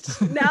that.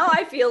 Now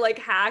I feel like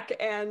hack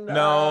and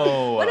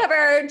no.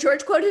 Whatever.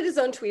 George quoted his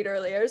own tweet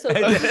earlier, so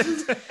this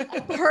is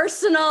a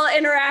personal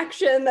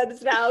interaction that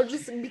is now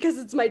just because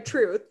it's my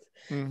truth.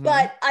 Mm-hmm.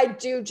 But I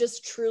do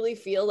just truly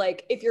feel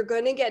like if you're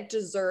going to get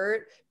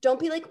dessert, don't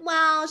be like,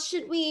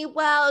 should we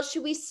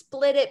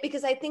split it?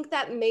 Because I think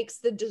that makes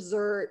the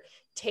dessert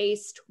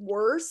taste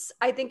worse.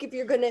 I think if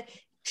you're going to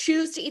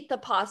choose to eat the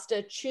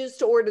pasta, choose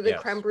to order the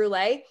creme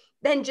brulee,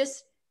 then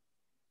just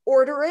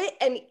order it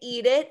and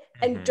eat it,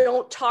 and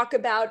don't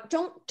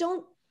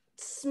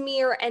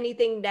smear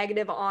anything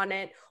negative on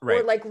it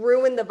or like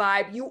ruin the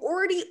vibe. You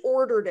already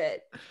ordered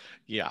it.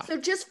 Yeah. So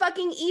just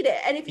fucking eat it.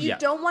 And if you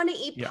don't want to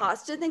eat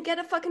pasta, then get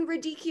a fucking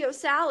radicchio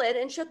salad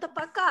and shut the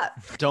fuck up.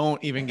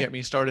 Don't even get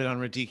me started on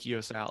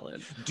radicchio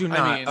salad. Do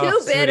not.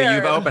 Too bitter.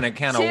 You've opened a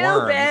can of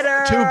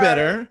worms. Too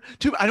bitter.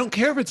 I don't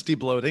care if it's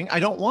debloating.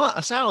 I don't want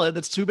a salad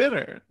that's too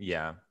bitter.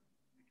 Yeah.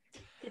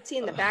 It's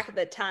in the back of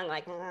the tongue,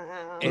 like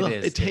it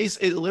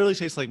literally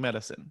tastes like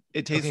medicine.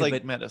 It tastes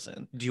like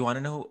medicine. Do you want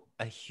to know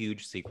a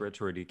huge secret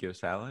to radicchio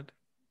salad?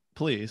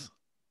 Please.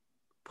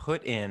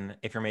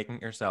 If you're making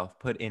it yourself,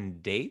 put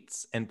in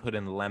dates and put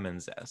in lemon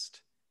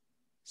zest.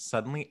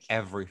 Suddenly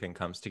everything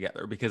comes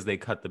together because they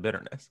cut the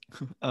bitterness.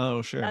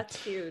 Oh, sure.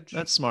 That's huge.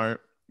 That's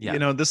smart. Yeah. You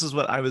know, this is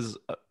what I was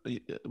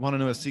want to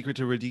know a secret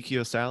to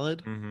radicchio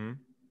salad? Mm-hmm.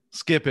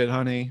 Skip it,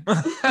 honey.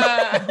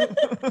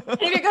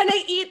 If you're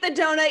gonna eat the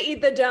donut,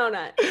 eat the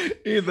donut.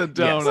 Eat the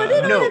donut. Put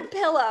it on a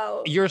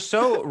pillow. You're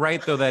so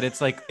right, though, that it's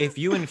like if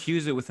you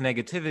infuse it with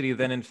negativity,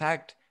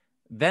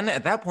 then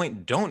at that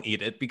point, don't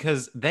eat it,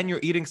 because then you're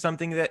eating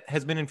something that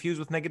has been infused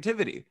with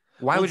negativity.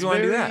 Why would you want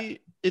to do that?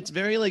 It's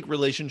very like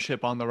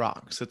relationship on the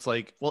rocks. It's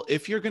like, well,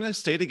 if you're gonna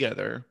stay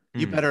together,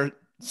 you better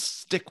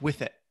stick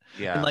with it.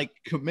 Yeah. And like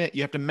commit.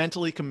 You have to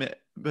mentally commit.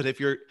 But if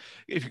you're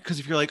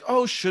like,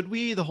 oh, should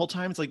we the whole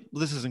time? It's like, well,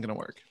 this isn't gonna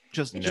work.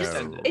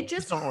 It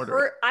just don't order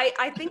it.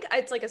 I think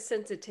it's like a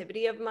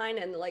sensitivity of mine,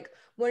 and like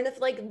one of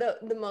like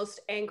the most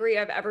angry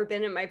I've ever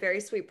been in my very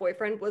sweet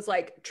boyfriend was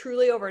like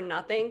truly over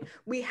nothing.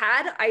 We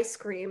had ice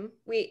cream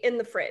in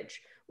the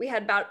fridge. We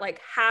had about like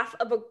half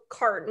of a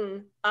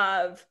carton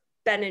of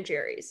Ben and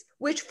Jerry's,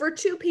 which for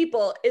two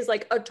people is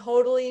like a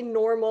totally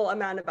normal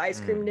amount of ice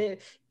cream to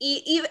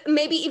eat,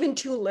 maybe even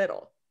too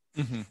little.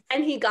 Mm-hmm.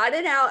 And he got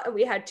it out, and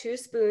we had 2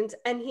 spoons,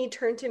 and he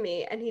turned to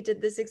me and he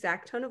did this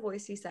exact tone of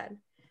voice. He said,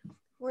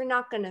 "We're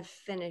not going to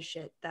finish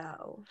it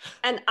though."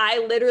 And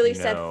I literally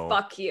said,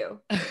 "Fuck you."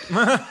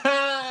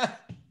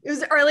 It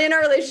was early in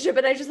our relationship,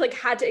 and I just like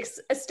had to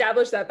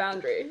establish that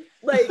boundary.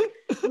 Like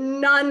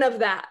none of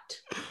that.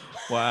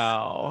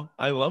 Wow.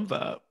 I love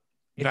that.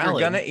 If you're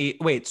going to eat,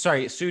 wait,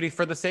 sorry, Sudi,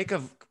 for the sake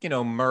of,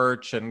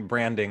 merch and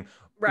branding,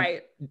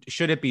 right?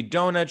 Should it be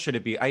donut? Should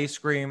it be ice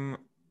cream?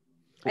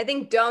 I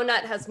think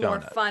donut has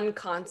more fun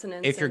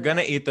consonants. If you're going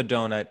to eat the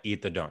donut,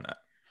 eat the donut.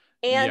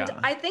 And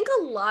I think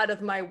a lot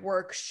of my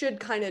work should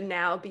kind of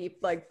now be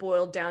like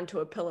boiled down to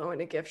a pillow in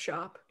a gift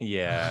shop.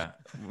 Yeah,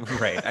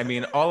 right. I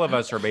mean, all of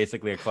us are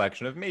basically a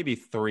collection of maybe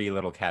 3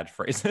 little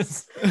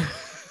catchphrases.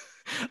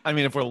 I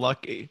mean, if we're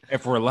lucky.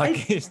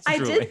 I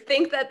did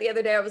think that the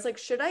other day. I was like,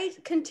 should I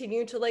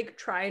continue to like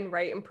try and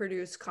write and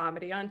produce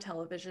comedy on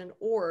television,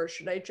 or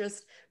should I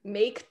just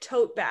make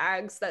tote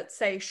bags that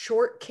say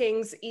 "Short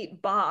Kings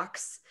Eat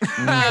Box"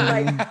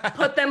 and like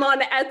put them on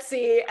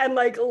Etsy and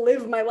like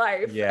live my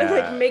life and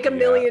like make $1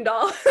 million?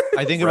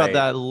 I think about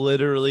that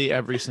literally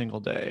every single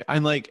day.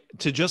 I'm like,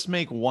 to just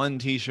make one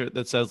T-shirt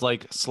that says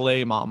like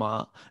 "Slay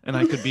Mama" and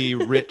I could be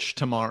rich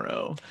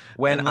tomorrow.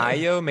 When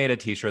Ayo made a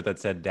T-shirt that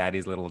said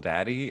 "Daddy's Little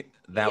Daddy,"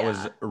 that was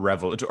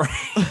revelatory.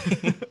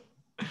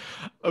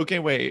 Okay,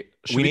 wait.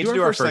 We need to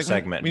do our first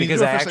segment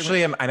because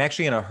I'm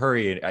actually in a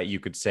hurry, you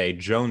could say,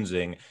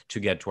 jonesing to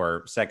get to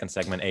our second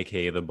segment,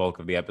 aka the bulk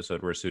of the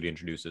episode where Sudi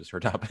introduces her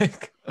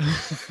topic.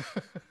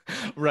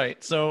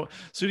 Right. So,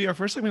 Sudi, our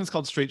first segment is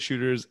called Straight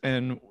Shooters,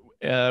 and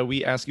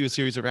we ask you a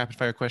series of rapid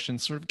fire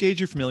questions, sort of gauge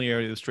your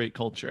familiarity with straight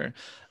culture.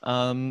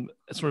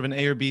 It's sort of an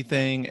A or B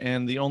thing,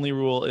 and the only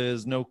rule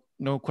is no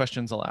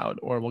questions allowed,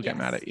 or we'll get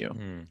mad at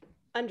you.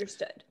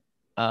 Understood.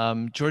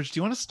 George, do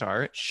you want to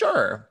start?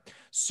 Sure.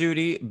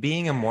 Sudi,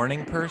 being a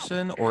morning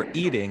person or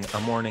eating a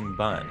morning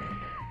bun?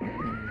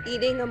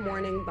 Eating a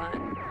morning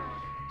bun.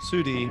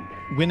 Sudi,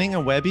 winning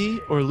a Webby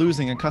or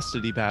losing a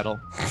custody battle?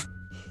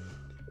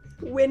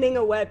 Winning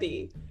a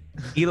Webby.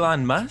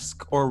 Elon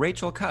Musk or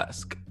Rachel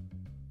Cusk?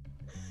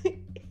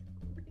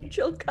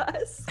 Rachel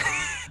Cusk.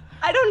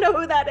 I don't know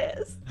who that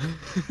is.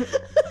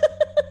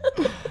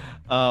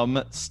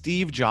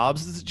 Steve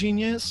Jobs is a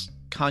genius,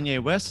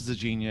 Kanye West is a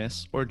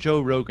genius, or Joe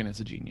Rogan is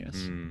a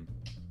genius?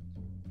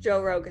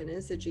 Joe Rogan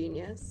is a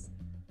genius.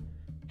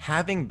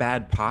 Having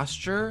bad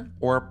posture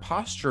or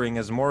posturing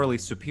as morally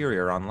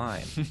superior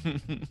online?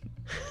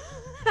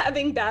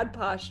 Having bad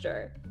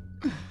posture.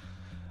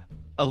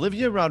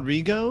 Olivia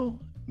Rodrigo,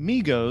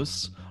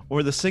 Migos,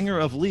 or the singer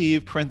of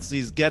Leave,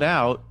 parentheses, Get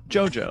Out,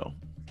 JoJo?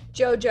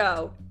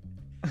 JoJo.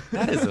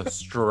 That is a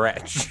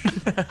stretch.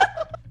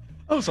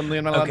 Oh, something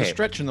I'm not allowed to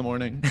stretch in the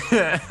morning.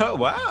 Oh,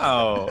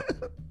 wow.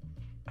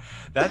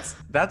 That's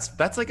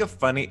like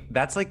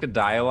that's like the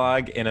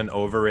dialogue in an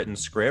overwritten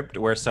script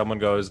where someone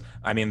goes,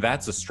 I mean,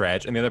 that's a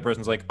stretch. And the other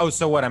person's like, oh,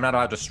 so what? I'm not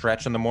allowed to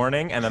stretch in the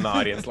morning? And then the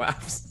audience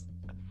laughs.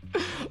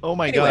 Oh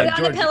my God. Put it on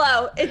George, a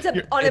pillow. It's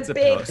a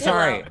big pillow.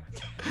 Sorry.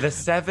 The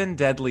 7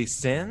 deadly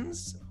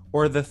sins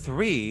or the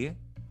 3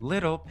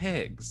 little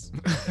pigs?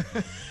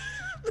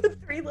 The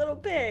 3 little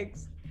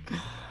pigs.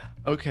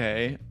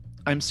 Okay.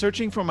 I'm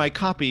searching for my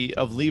copy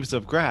of Leaves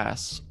of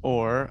Grass,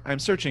 or I'm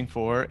searching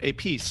for a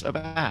piece of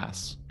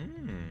ass.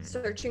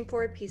 Searching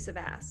for a piece of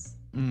ass.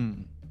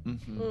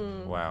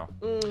 Wow.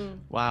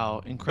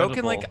 Wow, incredible.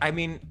 Broken, I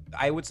mean,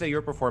 I would say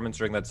your performance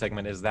during that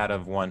segment is that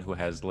of one who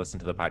has listened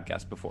to the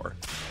podcast before.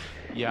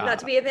 Yeah. Not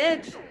to be a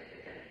bitch.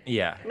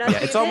 Yeah.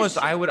 It's almost,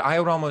 I would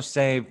almost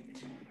say,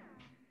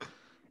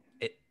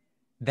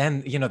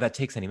 then that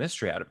takes any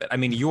mystery out of it. I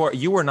mean,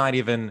 you were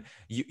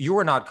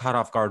not caught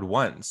off guard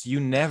once.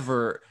 You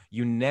never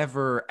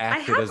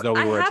acted as though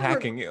we were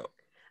attacking you.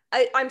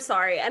 I'm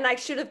sorry, and I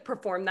should have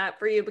performed that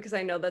for you because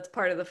I know that's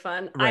part of the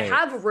fun. Right. I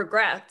have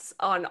regrets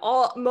on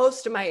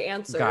most of my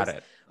answers. Got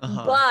it.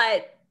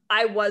 But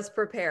I was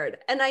prepared,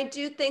 and I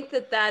do think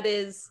that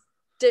is.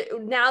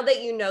 Now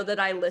that you know that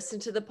I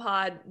listened to the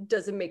pod,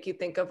 does it make you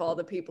think of all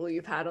the people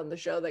you've had on the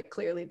show that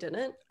clearly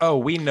didn't? Oh,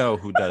 we know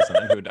who doesn't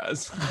and who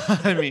does.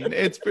 I mean,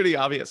 it's pretty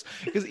obvious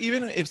because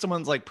even if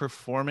someone's like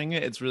performing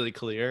it, it's really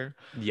clear.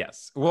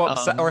 Yes. Well,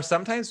 or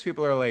sometimes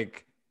people are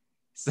like,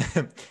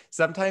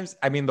 sometimes,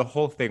 I mean, the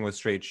whole thing with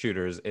Straight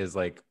Shooters is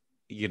like,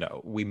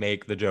 we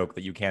make the joke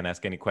that you can't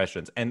ask any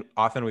questions. And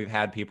often we've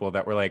had people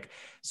that were like,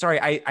 sorry,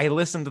 I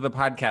listened to the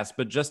podcast,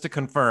 but just to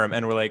confirm.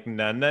 And we're like,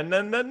 no. I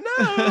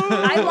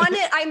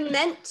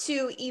meant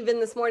to, even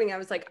this morning, I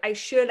was like, I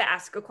should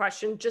ask a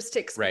question just to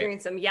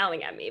experience them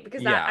yelling at me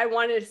because I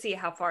wanted to see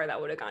how far that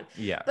would have gone.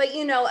 Yeah. But,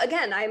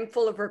 again, I'm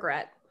full of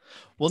regret.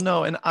 Well,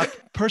 no. And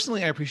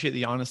personally, I appreciate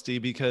the honesty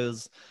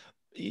because,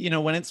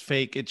 when it's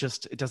fake, it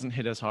doesn't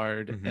hit as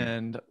hard. Mm-hmm.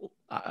 And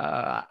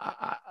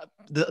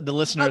the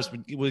listeners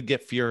would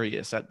get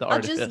furious at the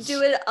artifice. I'll just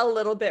do it a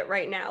little bit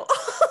right now.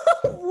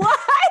 What?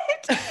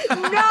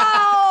 No!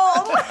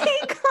 Oh my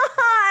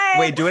God!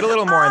 Wait, do it a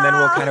little more, and then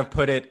we'll kind of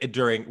put it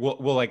during.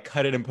 We'll like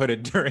cut it and put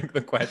it during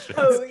the questions.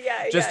 Oh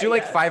yeah. Just do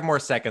 5 more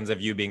seconds of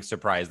you being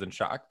surprised and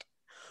shocked.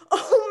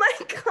 Oh my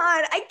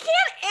God, I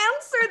can't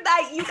answer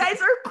that. You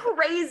guys are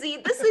crazy.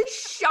 This is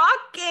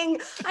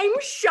shocking. I'm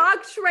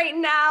shocked right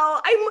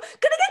now. I'm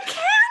gonna get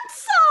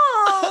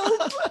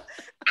canceled.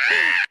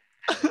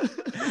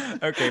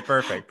 Okay,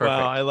 perfect.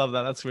 Wow, I love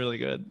that. That's really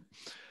good.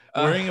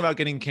 Worrying about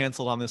getting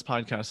canceled on this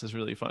podcast is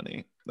really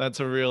funny.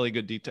 That's a really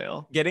good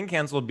detail. Getting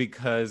canceled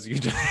because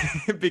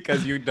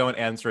you don't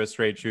answer a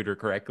straight shooter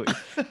correctly,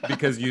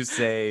 because you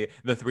say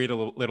the 3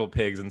 little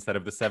pigs instead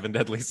of the 7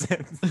 deadly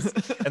sins,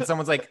 and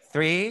someone's like,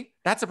 3?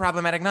 That's a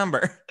problematic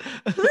number.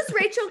 Who's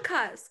Rachel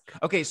Cusk?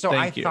 Okay, so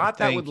I thought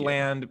that would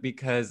land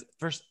because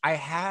first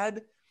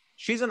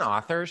she's an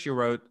author. She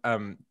wrote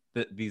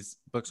these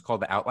books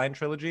called the Outline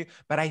Trilogy,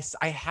 but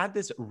I had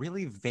this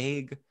really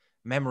vague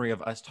memory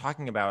of us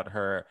talking about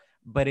her,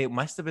 but it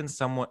must have been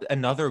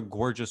another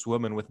gorgeous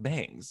woman with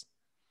bangs.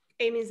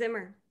 Amy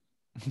Zimmer.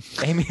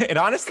 It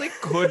honestly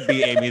could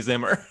be Amy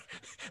Zimmer.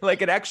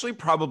 Like, it actually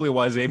probably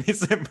was Amy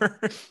Zimmer.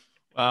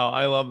 Wow,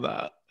 I love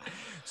that.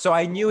 So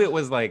I knew it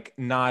was like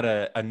not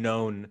a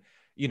known,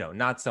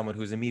 not someone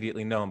who's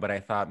immediately known, but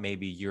I thought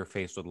maybe your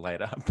face would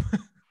light up.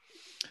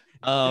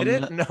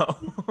 Did it?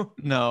 No.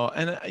 No.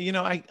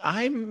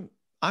 And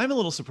I'm a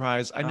little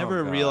surprised. I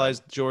never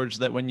realized, George,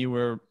 that when you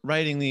were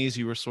writing these,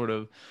 you were sort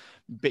of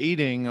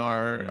baiting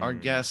our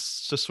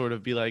guests to sort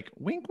of be like,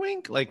 wink,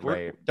 wink. Like,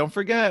 don't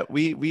forget,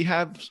 we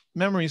have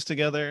memories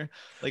together.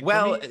 Like,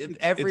 well,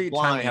 every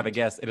time we have a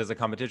guest, it is a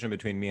competition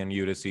between me and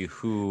you to see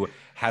who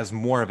has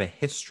more of a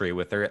history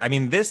with her. I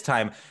mean, this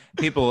time,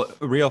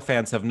 real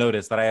fans have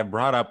noticed that I have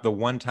brought up the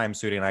one time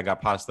Sudi and I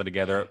got pasta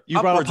together. You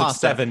upwards brought up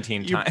pasta. Of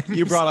 17 times.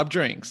 You brought up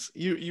drinks.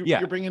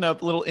 You're bringing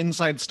up little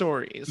inside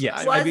stories.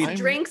 Yes. Was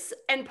drinks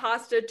and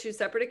pasta 2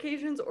 separate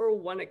occasions or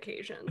one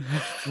occasion?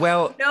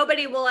 Well,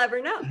 nobody will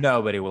ever know.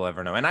 Nobody will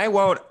ever know. And I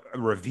won't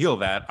reveal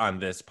that on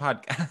this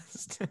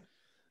podcast.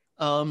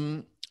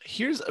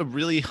 Here's a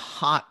really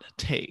hot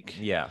take.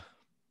 Yeah.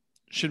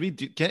 Should we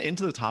get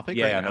into the topic?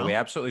 Yeah, no, we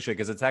absolutely should,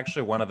 because it's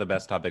actually one of the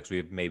best topics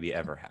we've maybe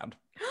ever had.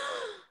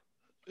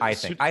 I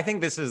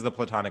think this is the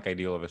platonic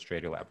ideal of a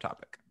Straight-Lab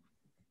topic.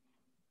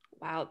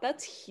 Wow,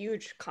 that's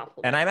huge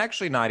compliment. And I'm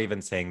actually not even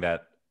saying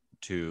that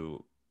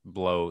to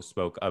blow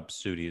smoke up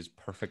Sudi's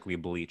perfectly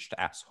bleached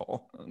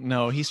asshole.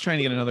 No, he's trying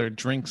to get another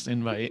drinks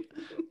invite.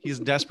 He's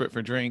desperate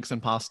for drinks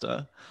and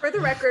pasta. For the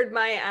record,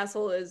 my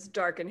asshole is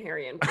dark and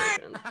hairy in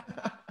person.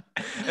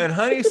 And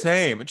honey,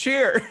 same.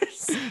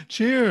 Cheers.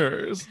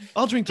 Cheers.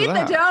 I'll drink to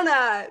that. Eat the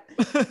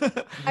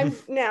donut. I'm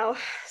now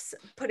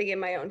putting in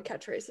my own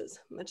catchphrases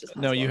much as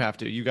possible. No, you have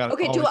to. You got to.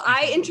 Okay, do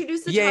I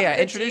introduce the topic?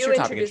 Yeah, introduce your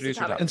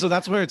topic. And so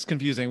that's where it's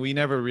confusing. We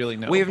never really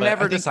know. We've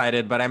never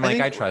decided, but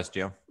I trust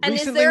you. And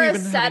is there a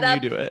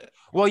setup? You do it.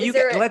 Well,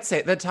 let's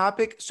say the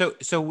topic. So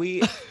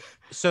Sudi,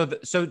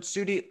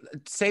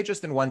 say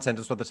just in one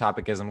sentence what the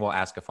topic is, and we'll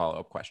ask a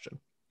follow-up question.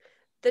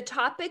 The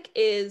topic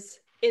is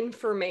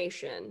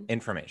information.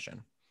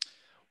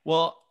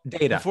 Well,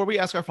 data. Before we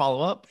ask our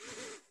follow-up,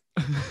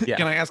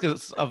 can I ask a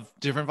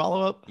different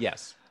follow-up?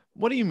 Yes.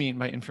 What do you mean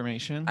by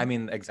information? I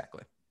mean,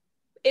 exactly.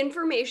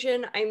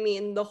 Information, I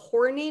mean the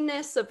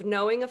horniness of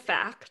knowing a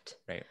fact.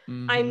 Right.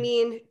 Mm-hmm. I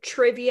mean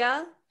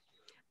trivia.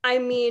 I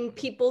mean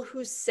people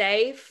who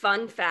say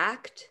fun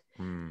fact.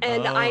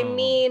 And I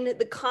mean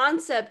the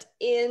concept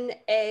in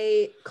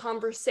a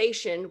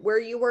conversation where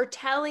you are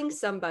telling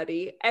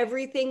somebody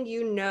everything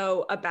you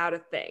know about a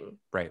thing.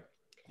 Right.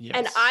 Yes.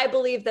 And I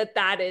believe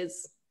that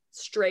is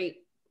straight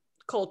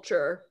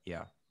culture.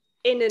 Yeah.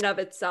 In and of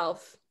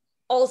itself.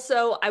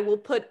 Also, I will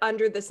put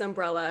under this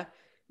umbrella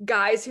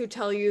guys who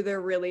tell you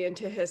they're really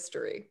into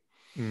history.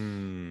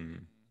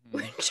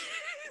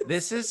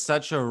 This is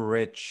such a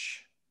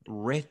rich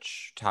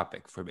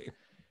topic for me.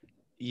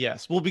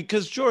 Yes. Well,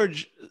 because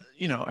George,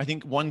 I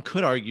think one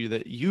could argue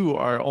that you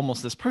are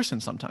almost this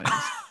person sometimes.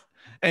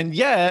 And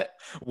yet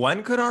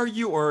one could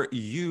argue, or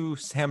you,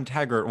 Sam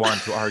Taggart, want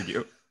to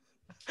argue.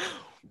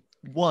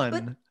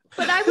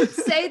 But I would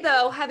say,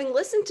 though, having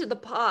listened to the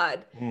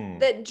pod,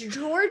 that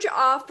George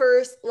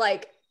offers,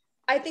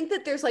 I think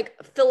that there's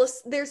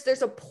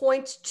there's a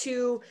point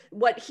to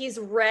what he's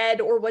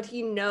read or what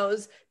he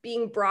knows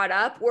being brought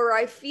up, where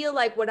I feel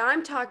like what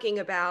I'm talking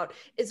about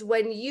is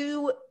when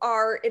you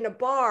are in a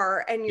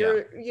bar and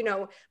you're,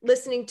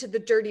 listening to the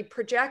Dirty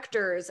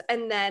Projectors,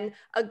 and then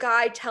a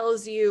guy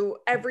tells you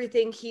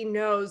everything he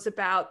knows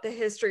about the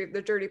history of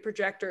the Dirty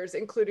Projectors,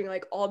 including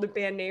all the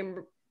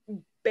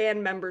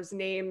band members'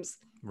 names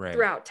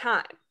throughout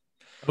time.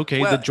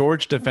 Okay, the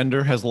George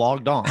Defender has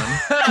logged on.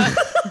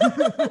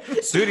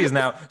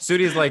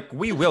 Sudi's like,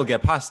 we will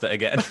get pasta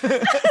again.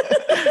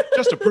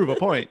 Just to prove a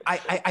point. I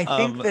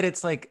think that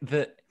it's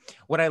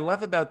what I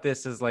love about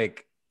this is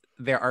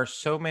there are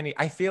so many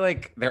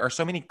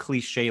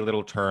cliche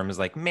little terms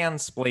like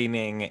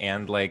mansplaining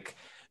and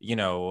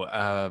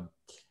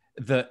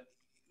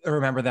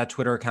remember that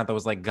Twitter account that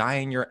was guy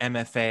in your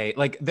MFA.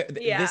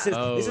 This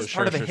is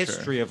part of the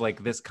history of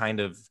this kind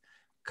of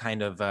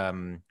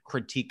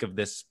critique of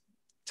this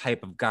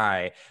type of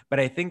guy. But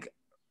I think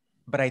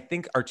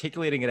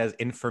articulating it as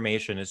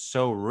information is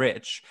so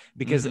rich,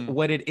 because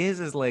what it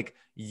is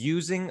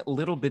using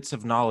little bits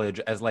of knowledge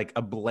as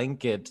a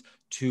blanket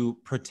to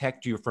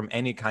protect you from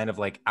any kind of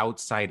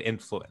outside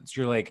influence.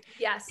 You're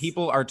yes,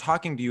 people are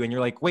talking to you and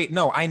you're wait,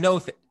 no, I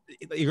know.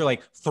 You're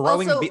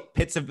throwing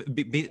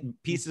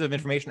pieces of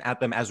information at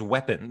them as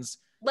weapons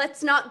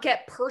let's not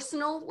get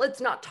personal. Let's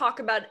not talk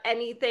about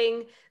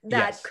anything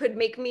that could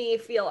make me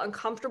feel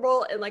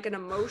uncomfortable in like an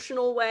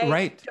emotional way.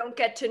 Right. Don't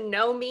get to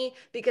know me,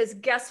 because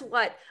guess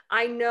what?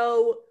 I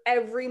know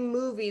every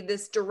movie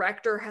this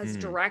director has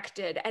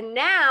directed. And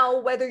now,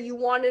 whether you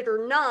want it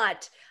or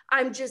not,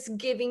 I'm just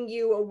giving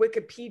you a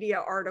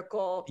Wikipedia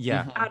article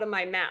out of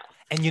my mouth.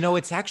 And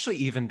it's actually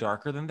even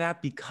darker than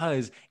that,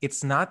 because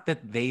it's not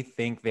that they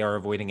think they are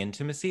avoiding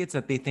intimacy. It's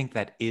that they think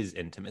that is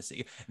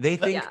intimacy. They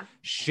think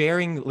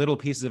sharing little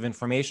pieces of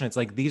information, it's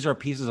like, these are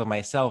pieces of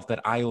myself that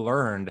I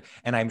learned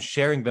and I'm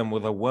sharing them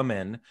with a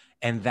woman.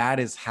 And that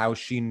is how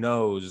she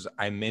knows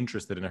I'm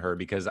interested in her,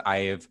 because I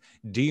have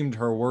deemed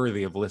her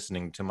worthy of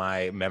listening to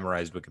my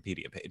memorized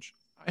Wikipedia page.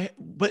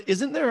 But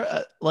isn't there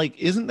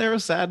a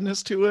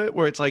sadness to it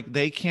where it's like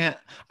they can't,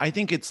 I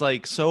think it's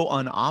like so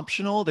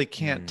unoptional, they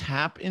can't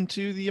tap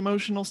into the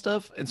emotional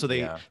stuff, and so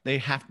they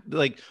have,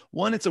 like,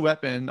 one, it's a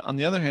weapon, on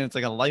the other hand it's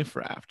like a life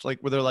raft, like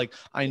where they're like,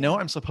 I know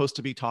I'm supposed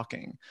to be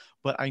talking,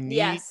 but I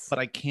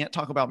can't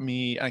talk about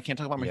me, I can't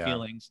talk about my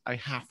feelings, I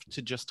have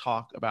to just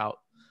talk about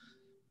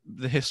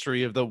the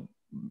history of the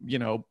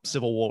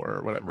Civil War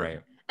or whatever.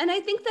 Right. And I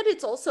think that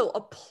it's also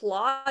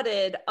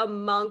applauded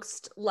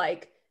amongst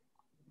like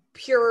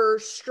pure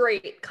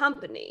straight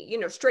company,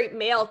 straight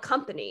male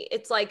company.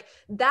 It's like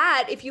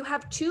that if you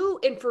have two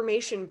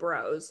information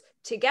bros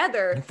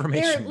together,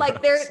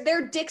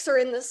 their dicks are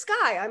in the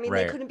sky. I mean,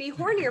 they couldn't be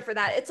hornier for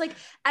that. It's like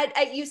at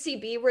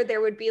UCB where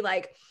there would be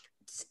like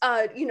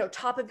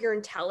top of your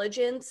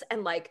intelligence,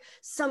 and like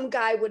some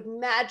guy would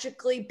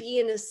magically be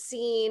in a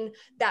scene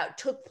that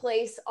took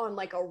place on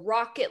like a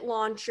rocket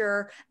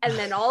launcher, and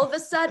then all of a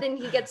sudden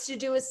he gets to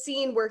do a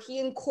scene where he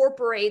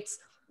incorporates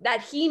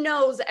that he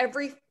knows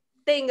everything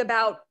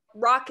about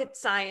rocket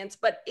science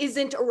but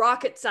isn't a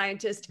rocket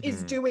scientist,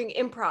 is doing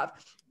improv,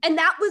 and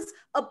that was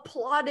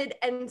applauded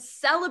and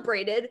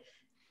celebrated.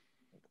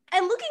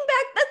 And looking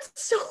back,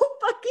 that's so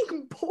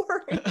fucking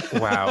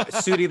boring. Wow.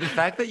 Sudi, the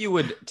fact that you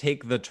would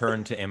take the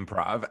turn to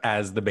improv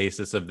as the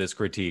basis of this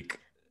critique,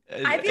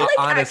 I feel like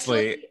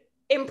honestly, actually,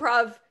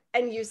 improv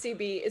and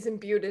UCB is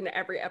imbued in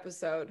every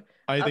episode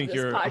of this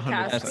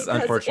podcast. That's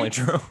unfortunately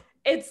true.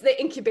 It's the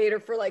incubator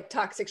for like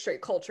toxic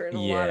straight culture in a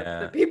lot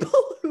of the people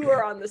who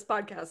are on this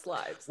podcast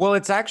lives. Well,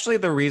 it's actually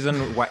the reason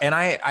why, and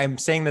I'm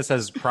saying this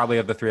as probably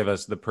of the three of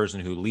us, the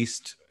person who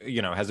least,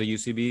 has a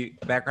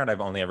UCB background. I've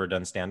only ever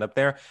done stand-up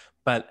there.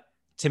 But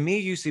to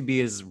me, UCB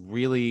is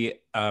really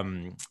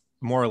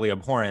morally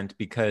abhorrent,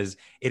 because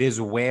it is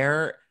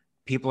where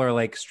people are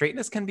like,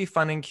 straightness can be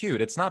fun and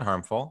cute. It's not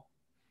harmful.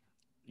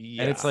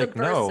 Yeah. And it's like,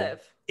 no,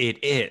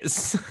 it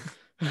is.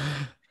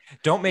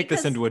 Don't make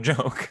this into a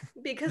joke.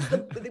 Because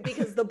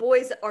the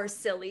boys are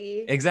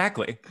silly.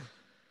 Exactly.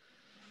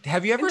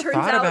 Have you ever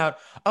thought about,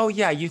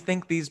 you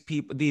think these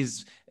people,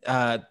 these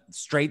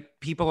straight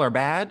people are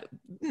bad?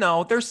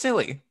 No, they're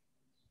silly.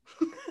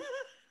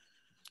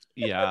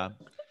 Yeah.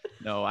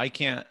 No, I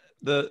can't.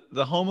 The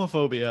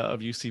homophobia of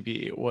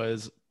UCB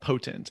was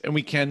potent, and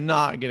we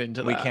cannot get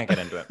into that. We can't get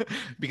into it.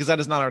 Because that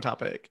is not our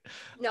topic.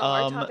 No,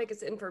 our topic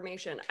is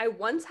information. I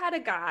once had a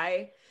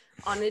guy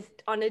on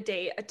a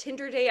date, a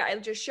Tinder date. I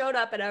just showed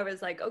up and I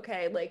was like,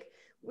 okay, like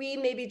we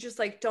maybe just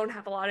like don't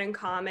have a lot in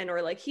common,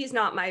 or like he's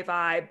not my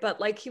vibe,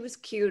 but like he was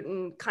cute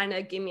and kind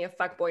of gave me a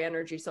fuckboy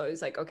energy. So I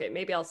was like, okay,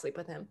 maybe I'll sleep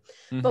with him.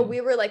 But we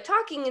were like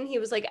talking, and he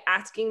was like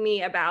asking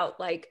me about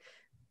like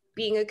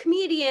being a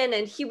comedian,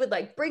 and he would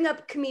like bring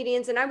up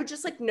comedians, and I would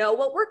just like know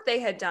what work they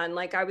had done.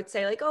 Like I would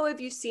say like, oh,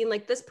 have you seen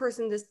like this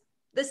person,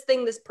 this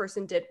thing this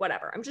person did,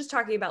 whatever. I'm just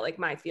talking about like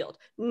my field,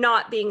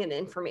 not being an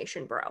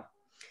information bro.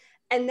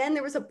 And then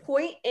there was a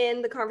point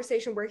in the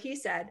conversation where he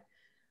said,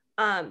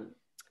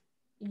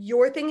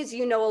 your thing is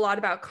you know a lot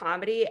about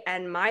comedy,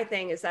 and my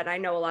thing is that I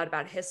know a lot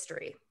about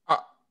history.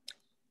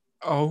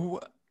 Oh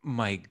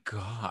my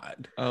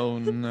God. Oh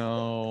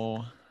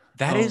no.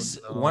 That is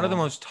one of the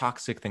most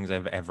toxic things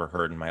I've ever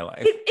heard in my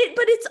life.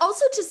 But it's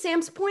also, to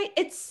Sam's point,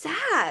 it's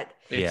sad.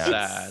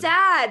 It's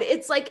sad.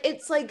 It's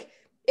like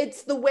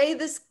it's the way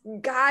this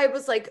guy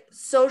was like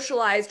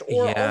socialized,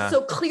 or also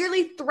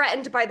clearly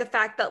threatened by the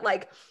fact that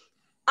like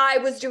I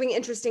was doing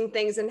interesting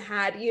things and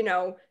had,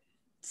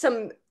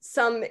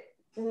 some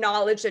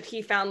knowledge that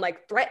he found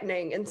like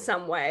threatening in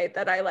some way,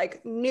 that I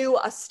like knew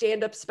a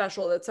stand-up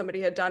special that somebody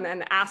had done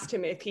and asked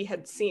him if he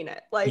had seen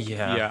it. Like,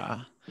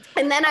 yeah.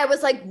 And then I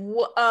was like,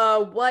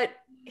 what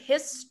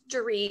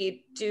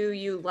history do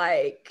you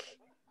like?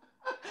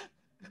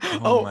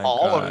 Oh,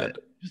 all of it.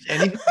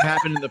 Anything that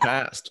happened in the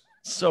past.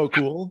 So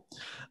cool.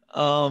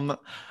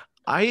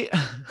 I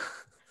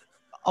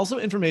also,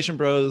 information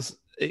bros,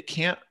 it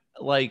can't,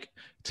 like,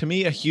 to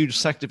me, a huge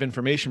sect of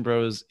information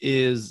bros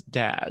is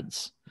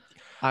dads.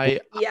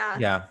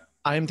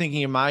 I'm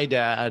thinking of my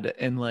dad,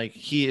 and like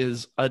he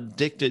is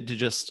addicted to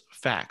just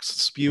facts,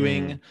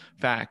 spewing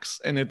facts,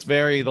 and it's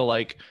very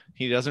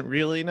he doesn't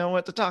really know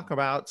what to talk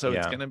about, so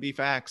it's Yeah. gonna be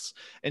facts.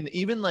 And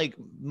even like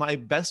my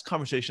best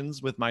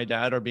conversations with my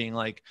dad are being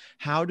like,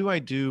 how do I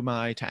do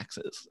my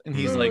taxes? And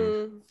he's like,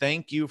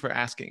 thank you for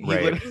asking. He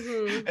Right.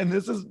 literally, and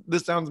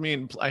this sounds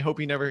mean, I hope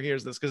he never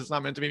hears this because it's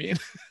not meant to be mean.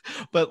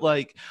 But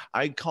like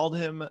I called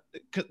him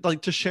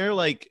like to share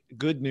like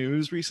good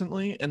news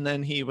recently, and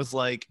then he was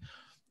like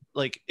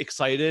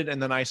excited,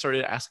 and then I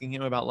started asking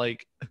him about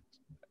like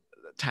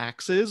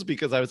taxes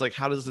because I was like,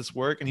 how does this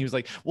work? And he was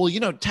like, well, you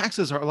know,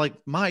 taxes are like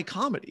my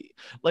comedy,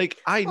 like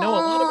I know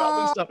a lot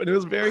about this stuff. And it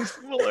was very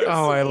similar.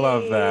 Oh, I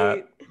love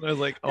that. And I was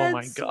like, oh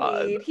my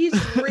god, sweet.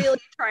 He's really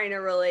trying to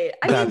relate.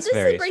 I mean, That's this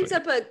very brings sweet.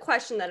 up a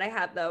question that I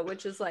have though,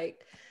 which is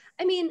like,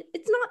 I mean,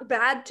 it's not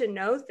bad to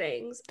know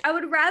things. I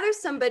would rather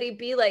somebody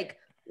be like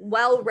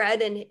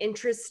well-read and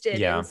interested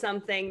Yeah. in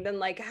something than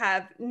like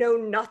know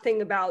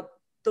nothing about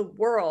the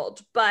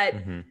world. But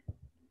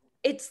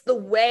it's the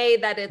way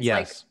that it's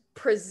like Yes.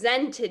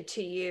 presented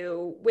to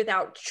you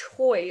without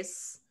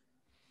choice.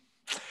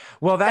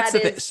 Well, that's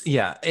That the thing. is-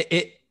 Yeah.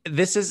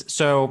 This is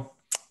so.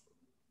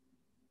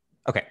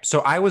 Okay.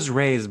 So I was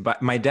raised by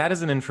my dad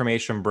is an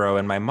information bro,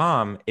 and my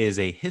mom is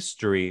a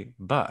history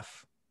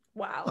buff.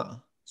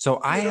 Wow. So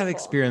I have Beautiful.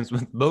 experience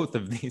with both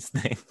of these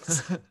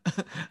things.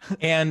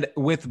 And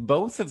with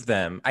both of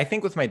them, I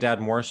think with my dad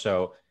more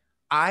so,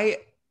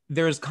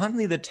 there is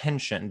constantly the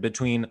tension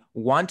between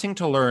wanting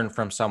to learn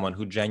from someone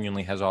who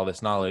genuinely has all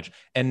this knowledge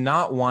and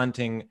not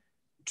wanting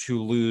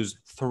to lose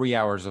 3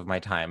 hours of my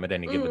time at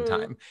any given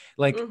time.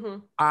 Like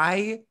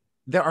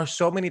there are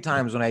so many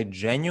times when I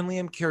genuinely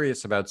am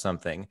curious about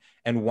something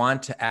and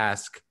want to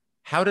ask,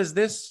 how does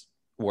this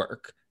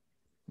work?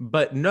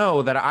 But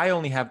know that I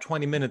only have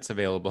 20 minutes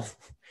available.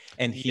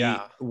 And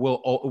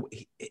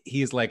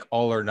he's like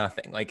all or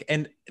nothing. Like,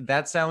 and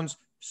that sounds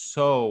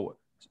so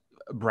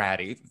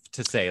bratty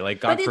to say,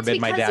 like, God forbid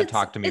my dad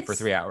talked to me for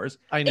 3 hours.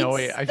 I know.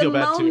 It's I feel the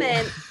bad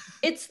moment, too.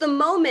 It's the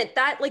moment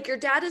that like your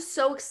dad is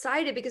so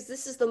excited because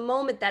this is the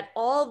moment that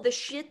all of the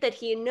shit that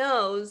he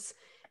knows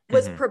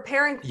was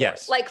preparing for.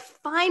 Yes. Like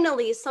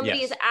finally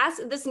somebody Yes. is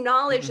asked, this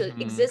knowledge that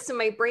exists in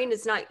my brain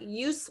is not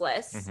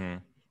useless.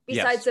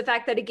 Besides Yes. the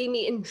fact that it gave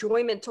me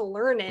enjoyment to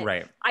learn it,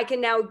 Right. I can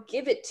now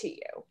give it to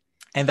you.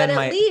 And But then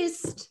at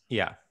least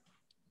yeah.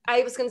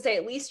 I was gonna say,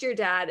 at least your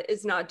dad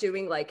is not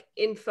doing like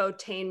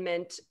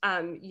infotainment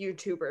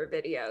YouTuber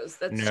videos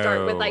that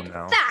start with like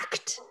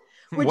fact,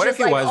 which What is if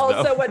he like was,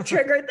 also though? what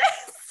triggered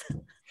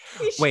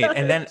this. Wait,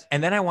 and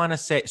then I want to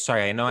say,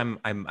 sorry, I know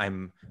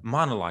I'm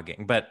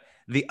monologuing, but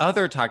the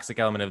other toxic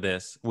element of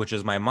this, which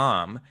is my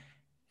mom,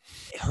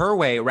 her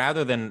way,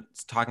 rather than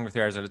talking for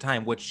 3 hours at a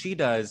time, what she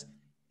does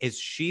is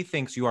she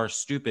thinks you are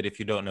stupid if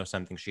you don't know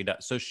something she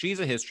does. So she's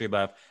a history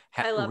buff,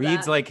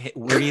 reads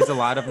a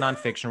lot of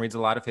nonfiction, reads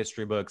a lot of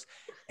history books.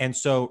 And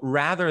so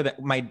rather than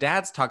my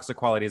dad's toxic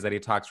quality is that he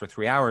talks for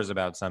 3 hours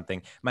about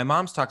something. My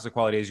mom's toxic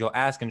quality is you'll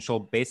ask and she'll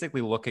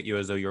basically look at you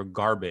as though you're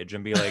garbage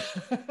and be like,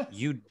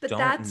 you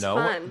don't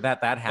know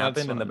that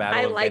happened in the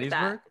Battle of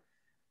Gettysburg?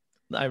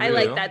 I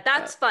like that.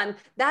 That's fun.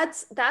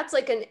 That's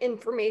like an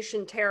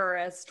information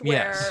terrorist.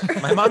 Where...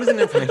 Yes, my mom is an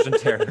information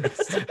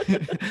terrorist.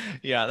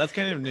 Yeah, that's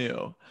kind of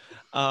new.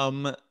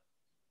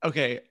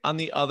 Okay, on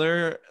the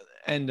other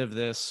end of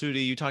this,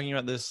 Sudi, you talking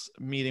about this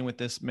meeting with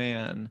this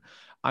man.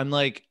 I'm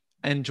like,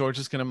 and George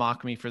is gonna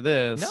mock me for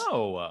this.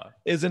 No,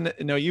 isn't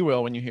it? No, you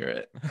will when you hear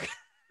it.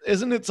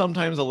 Isn't it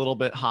sometimes a little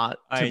bit hot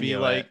to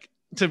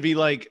be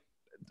like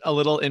a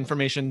little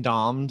information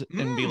domed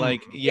and be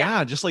like,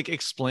 just like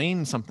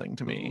explain something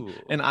to me. Ooh.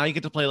 And I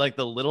get to play like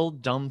the little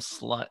dumb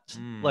slut.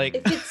 Like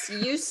if it's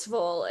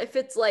useful, if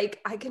it's like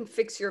I can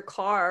fix your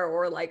car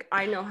or like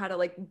I know how to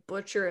like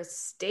butcher a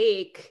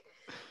steak,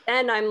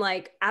 then I'm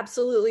like,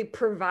 absolutely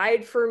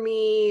provide for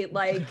me,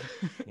 like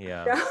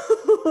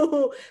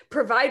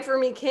provide for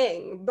me,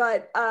 king.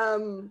 But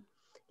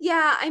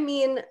I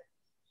mean,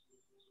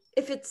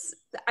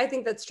 I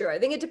think that's true. I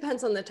think it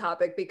depends on the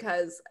topic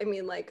because I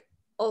mean like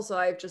also,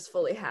 I've just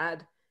fully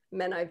had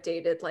men I've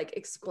dated like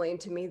explain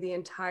to me the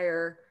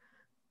entire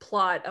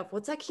plot of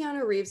what's that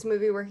Keanu Reeves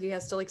movie where he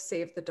has to like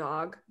save the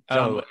dog?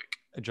 John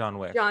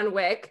Wick. John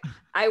Wick.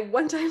 I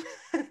one time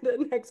had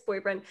an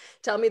ex-boyfriend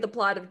tell me the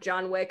plot of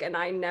John Wick and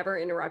I never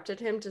interrupted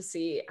him to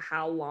see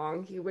how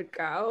long he would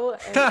go.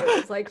 And it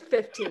was like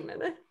 15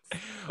 minutes.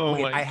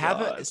 Oh my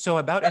God. So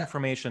about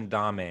information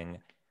doming,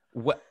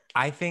 what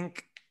I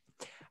think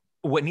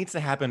what needs to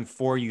happen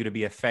for you to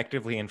be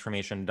effectively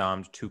information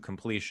dommed to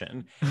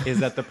completion is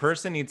that the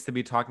person needs to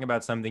be talking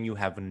about something you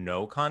have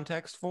no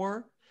context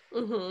for.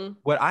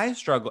 What I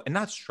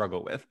not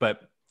struggle with,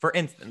 but for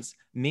instance,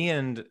 me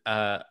and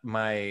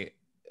my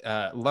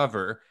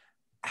lover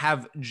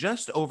have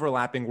just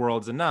overlapping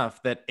worlds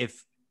enough that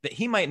that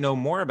he might know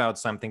more about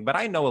something, but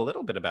I know a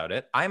little bit about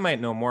it. I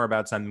might know more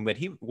about something, but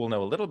he will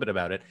know a little bit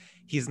about it.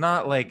 He's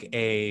not like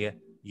a,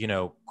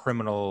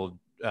 criminal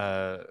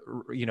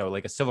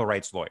like a civil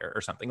rights lawyer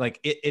or something. Like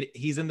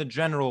he's in the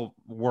general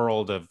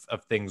world of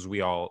things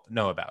we all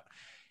know about.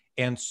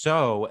 And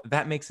so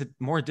that makes it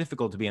more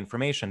difficult to be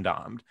information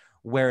dommed.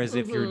 Whereas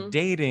if you're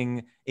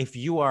dating, if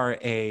you are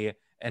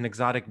an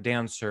exotic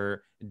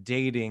dancer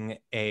dating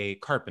a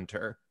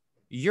carpenter,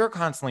 you're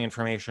constantly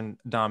information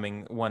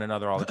dumping one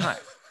another all the time.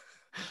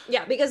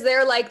 Yeah, because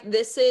they're like,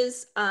 this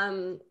is,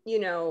 you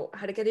know,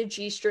 how to get a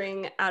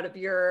G-string out of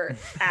your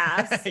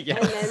ass. And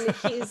then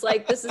he's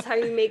like, this is how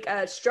you make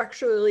a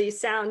structurally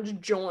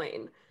sound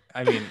join.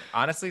 I mean,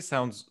 honestly, that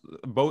sounds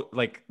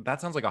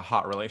like a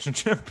hot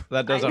relationship.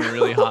 That does sound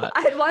really hot.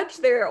 I'd watch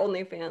their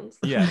OnlyFans.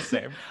 Yeah,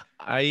 same.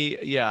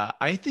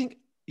 I think,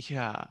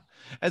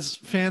 as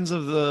fans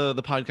of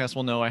the podcast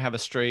will know, I have a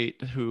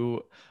straight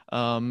who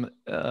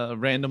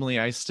randomly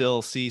I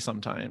still see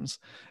sometimes.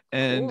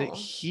 And cool.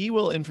 He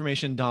will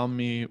information dump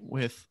me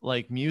with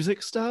like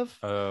music stuff.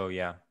 Oh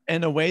yeah.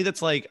 In a way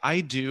that's like, I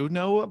do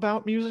know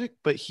about music,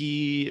 but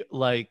he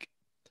like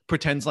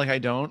pretends like I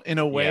don't, in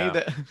a way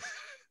that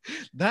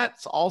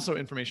that's also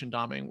information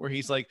dumping, where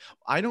he's like,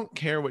 I don't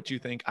care what you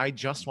think, I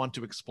just want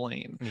to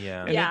explain.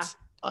 Yeah. And it's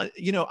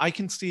you know, I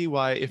can see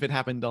why if it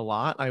happened a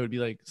lot, I would be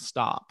like,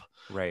 stop.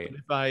 Right.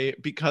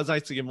 But because I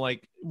see him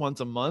like once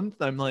a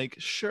month, I'm like,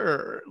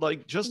 sure,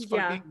 like just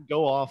fucking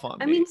go off on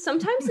me. I mean,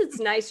 sometimes it's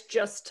nice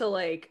just to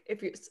like,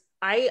 if you,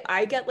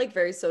 I get like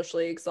very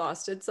socially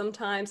exhausted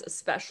sometimes,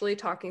 especially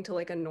talking to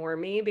like a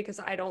normie, because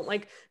I don't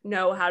like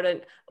know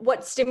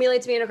what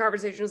stimulates me in a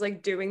conversation is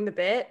like doing the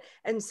bit.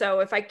 And so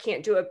if I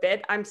can't do a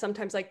bit, I'm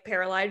sometimes like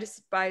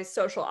paralyzed by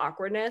social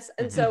awkwardness.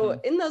 And so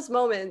in those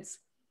moments,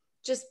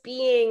 just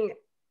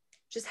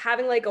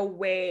having like a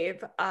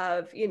wave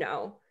of, you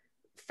know,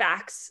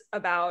 facts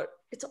about,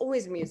 it's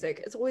always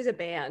music, it's always a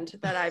band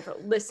that I've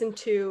listened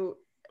to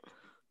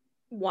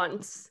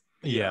once.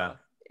 Yeah.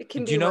 It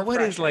can be Do you know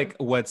refreshing.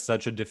 what's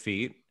such a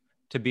defeat?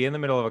 To be in the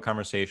middle of a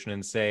conversation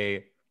and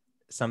say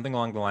something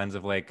along the lines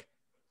of like,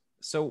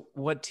 so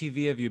what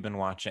TV have you been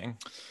watching?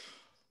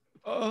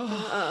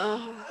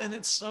 And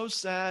it's so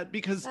sad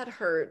because that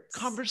hurts.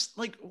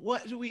 Like,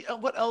 what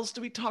else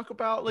do we talk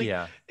about? Like,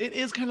 it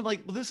is kind of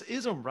like, well, this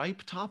is a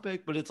ripe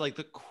topic, but it's like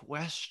the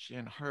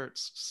question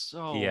hurts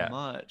so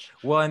much.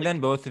 Well, and then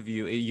both of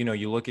you, you know,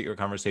 you look at your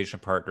conversation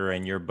partner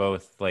and you're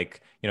both like,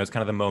 you know, it's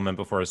kind of the moment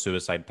before a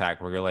suicide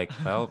pact where you're like,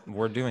 well,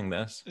 we're doing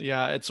this.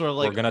 Yeah, it's sort of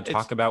like, we're going to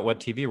talk about what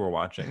TV we're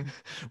watching.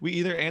 We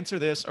either answer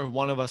this or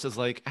one of us is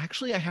like,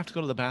 actually, I have to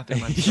go to the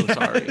bathroom. I'm so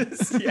sorry.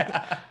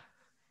 Yeah.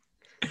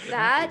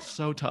 That's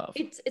so tough.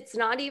 It's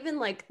not even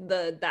like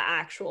the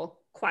actual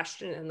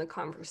question in the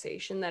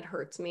conversation that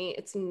hurts me.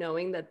 It's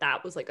knowing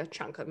that was like a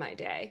chunk of my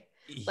day.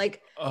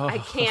 Like I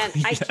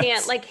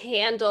can't like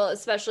handle,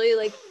 especially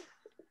like,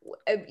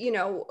 you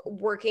know,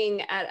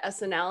 working at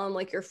SNL and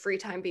like your free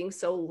time being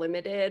so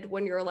limited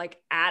when you're like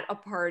at a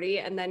party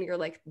and then you're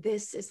like,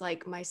 this is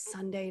like my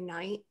Sunday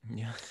night.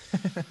 Yeah.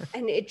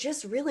 And it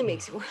just really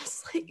makes you want to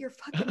slit your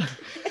fucking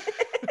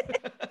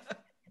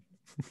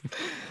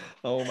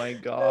Oh my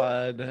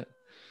God.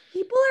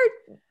 People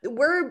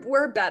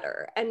we're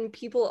better and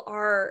people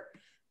are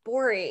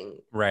boring.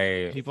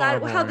 Right. People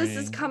are how this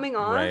is coming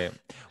off. Right.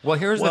 Well,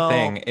 here's the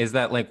thing is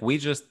that like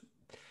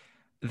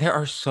there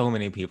are so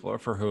many people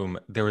for whom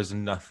there is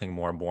nothing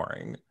more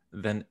boring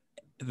than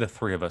the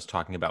three of us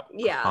talking about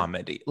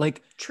comedy.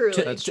 Like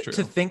truly.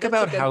 To think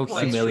about how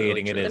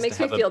humiliating it is. That makes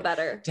me feel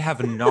better. To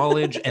have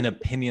knowledge and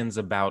opinions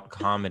about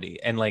comedy.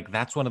 And like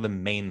that's one of the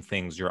main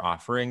things you're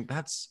offering.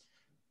 That's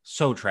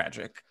so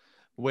tragic.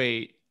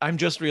 Wait, I'm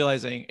just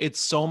realizing it's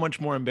so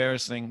much more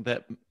embarrassing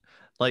that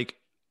like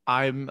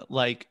I'm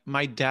like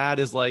my dad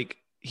is like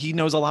he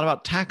knows a lot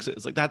about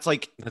taxes. Like that's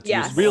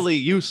really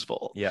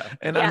useful. Yeah.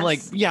 And I'm like,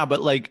 yeah,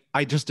 but like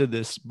I just did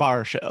this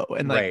bar show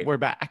and like we're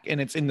back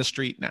and it's in the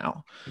street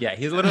now. Yeah,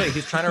 he's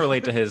trying to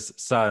relate to his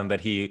son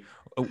that he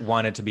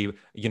wanted to be,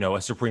 you know,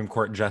 a Supreme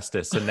Court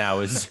justice and now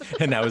is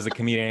a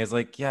comedian. He's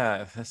like,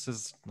 yeah, this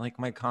is like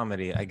my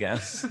comedy, I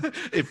guess.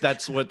 If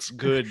that's what's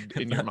good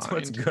in your mind.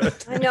 What's good.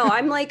 I know.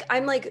 I'm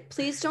like,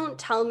 please don't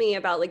tell me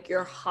about like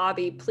your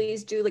hobby.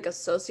 Please do like a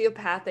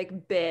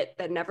sociopathic bit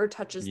that never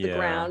touches the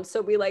ground, so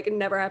we like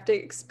never have to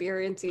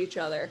experience each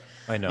other.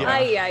 I know.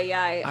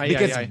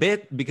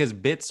 Because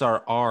bits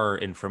are our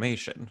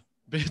information.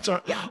 Bits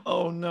are.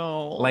 Oh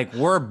no. Like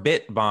we're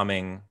bit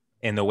bombing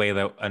in the way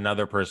that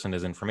another person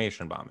is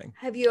information bombing.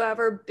 Have you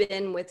ever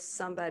been with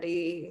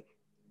somebody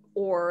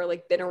or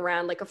like been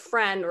around like a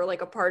friend or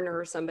like a partner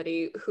or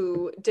somebody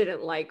who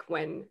didn't like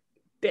when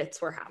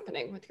bits were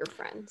happening with your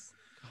friends?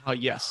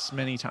 Yes,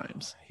 many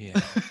times. Yeah.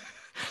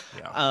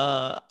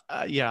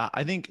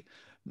 I think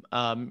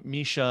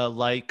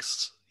Misha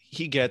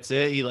he gets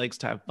it. He likes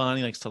to have fun.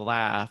 He likes to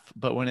laugh.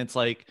 But when it's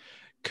like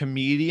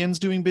comedians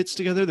doing bits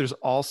together, there's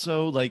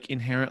also like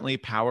inherently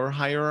power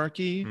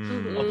hierarchy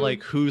of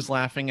like who's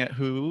laughing at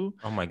who.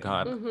 Oh my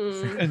God.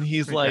 And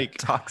he's like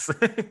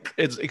toxic.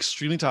 It's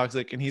extremely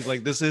toxic. And he's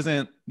like, this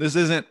isn't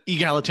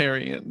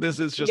egalitarian. This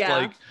is just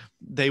like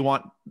they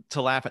want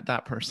to laugh at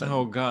that person.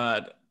 Oh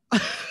God.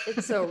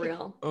 It's so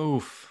real.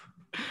 Oof.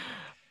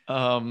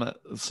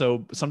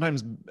 So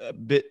sometimes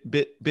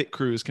bit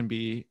crews can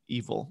be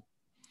evil.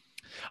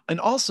 And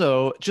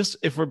also, just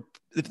if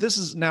this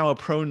is now a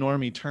pro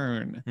normie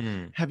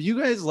turn, have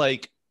you guys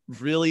like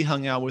really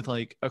hung out with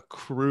like a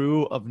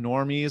crew of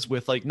normies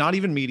with like not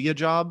even media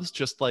jobs,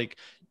 just like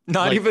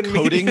not even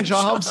coding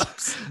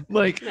jobs.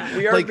 Like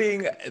we are like,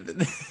 being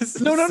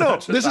no.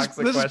 This is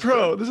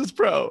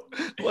pro.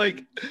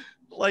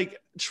 Like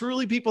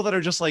truly people that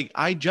are just like,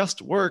 I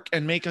just work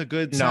and make a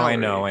good salary.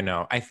 I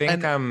know. I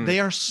think they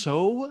are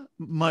so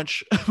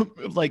much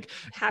like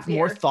happier,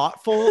 more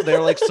thoughtful.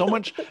 They're like so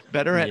much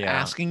better at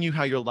asking you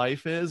how your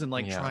life is and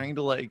like trying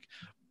to like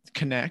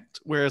connect.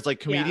 Whereas like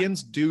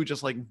comedians do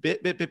just like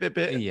bit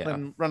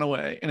and run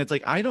away. And it's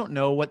like, I don't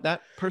know what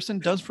that person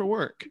does for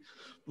work.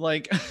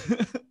 Like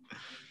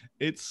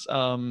it's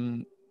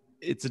a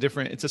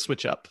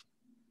switch up.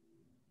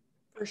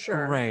 For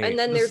sure. Right. And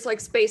then there's like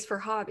space for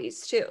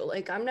hobbies too.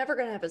 Like I'm never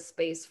going to have a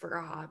space for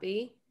a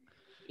hobby.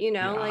 You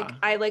know, like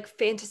I like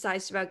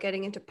fantasized about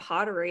getting into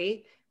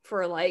pottery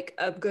for like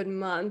a good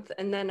month.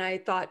 And then I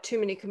thought too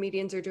many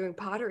comedians are doing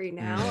pottery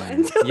now.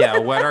 And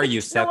so what are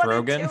you, Seth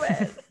Rogen?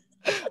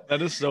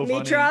 That is so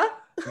Mitra?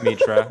 funny.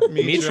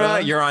 Mitra,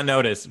 you're on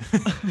notice.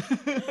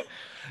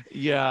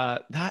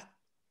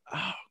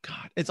 Oh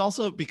God. It's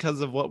also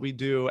because of what we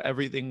do,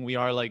 everything we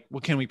are like,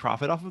 well, can we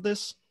profit off of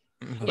this?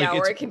 Yeah,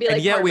 or it can be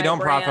like, and we don't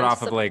brand, profit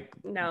off of like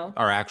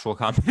our actual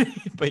company,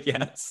 but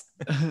yes.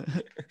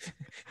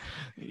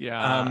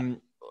 Yeah.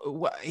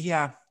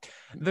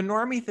 The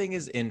normie thing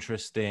is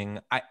interesting.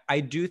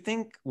 I do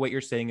think what you're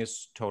saying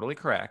is totally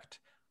correct.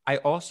 I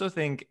also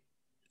think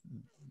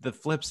the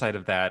flip side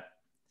of that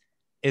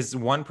is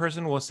one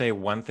person will say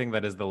one thing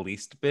that is the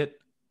least bit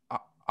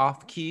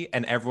off key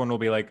and everyone will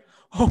be like,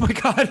 oh my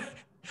God,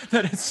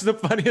 that is the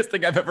funniest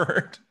thing I've ever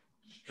heard.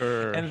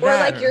 Sure. And or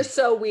like, you're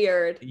so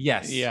weird.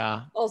 Yes.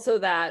 Yeah. Also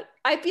that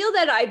I feel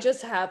that I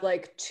just have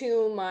like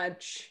too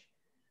much,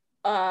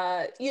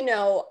 normies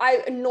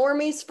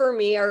for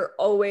me are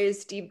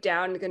always deep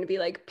down going to be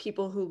like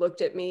people who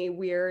looked at me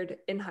weird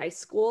in high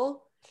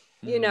school,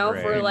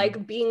 for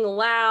like being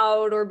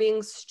loud or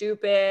being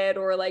stupid,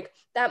 or like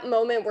that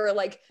moment where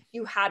like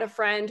you had a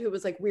friend who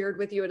was like weird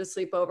with you at a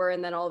sleepover.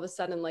 And then all of a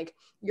sudden, like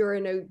you're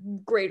in a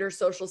greater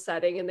social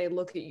setting and they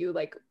look at you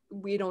like,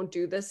 we don't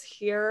do this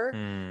here.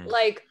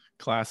 Like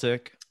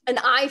classic. And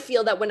I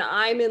feel that when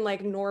I'm in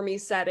like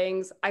normie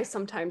settings, I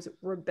sometimes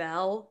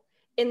rebel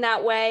in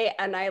that way.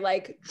 And I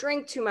like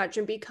drink too much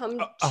and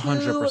become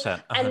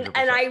 100%. And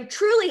I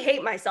truly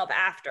hate myself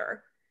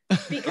after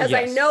because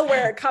I know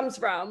where it comes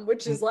from,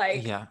 which is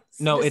like,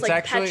 it's like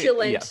actually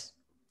petulant.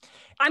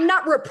 I'm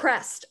not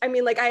repressed. I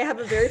mean, like I have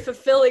a very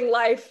fulfilling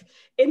life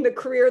in the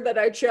career that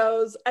I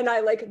chose. And I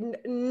like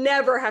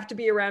never have to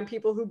be around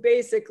people who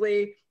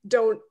basically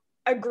don't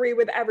agree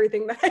with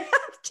everything that I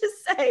have to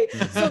say.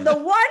 So the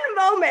one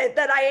moment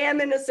that I am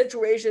in a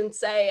situation,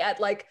 say at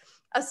like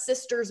a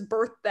sister's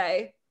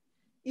birthday,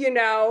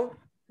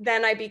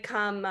 then I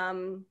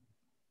become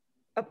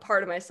a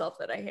part of myself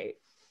that I hate.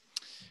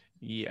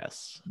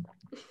 Yes.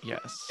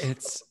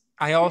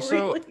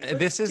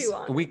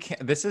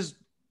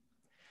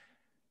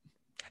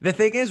 The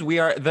thing is,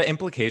 the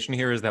implication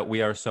here is that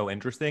we are so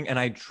interesting, and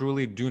I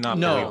truly do not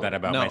believe that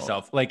about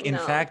myself. Like, in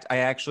fact, I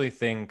actually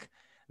think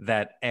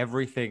that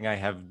everything I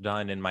have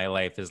done in my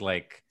life is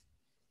like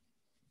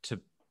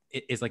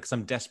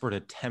some desperate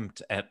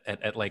attempt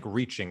at like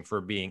reaching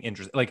for being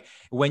interesting. Like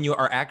when you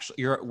are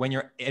when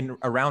you're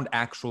around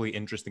actually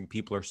interesting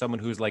people, or someone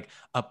who's like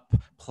a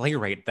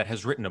playwright that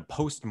has written a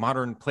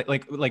postmodern play,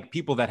 like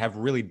people that have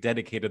really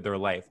dedicated their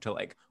life to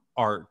like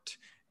art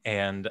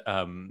and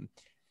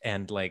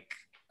like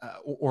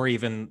or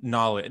even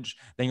knowledge,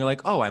 then you're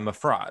like, oh, I'm a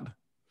fraud.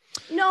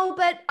 No,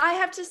 but I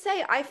have to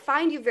say, I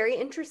find you very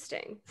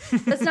interesting.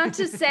 That's not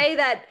to say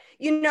that,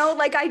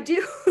 like I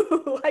do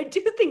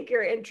think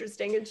you're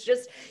interesting. It's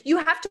just, you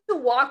have to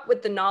walk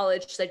with the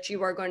knowledge that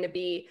you are going to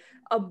be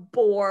a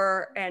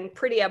bore and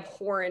pretty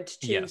abhorrent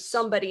to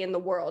somebody in the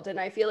world. And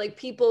I feel like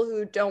people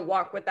who don't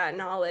walk with that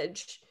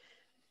knowledge,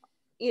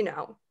 you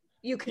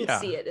can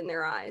see it in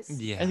their eyes.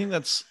 Yeah. I think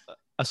that's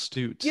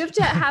astute. You have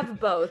to have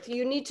both.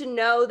 You need to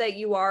know that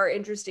you are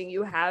interesting,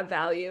 you have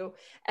value,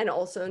 and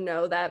also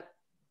know that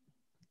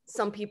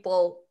some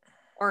people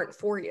aren't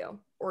for you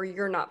or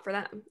you're not for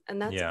them.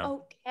 And that's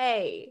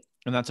okay.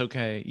 And that's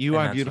okay. You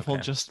are beautiful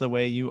just the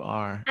way you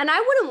are. And I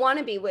wouldn't want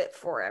to be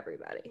for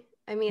everybody.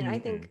 I mean, I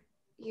think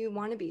you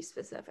want to be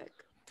specific.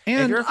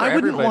 And I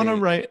wouldn't want to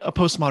write a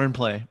postmodern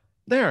play.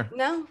 There.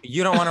 No.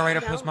 You don't want to write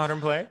a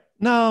postmodern play?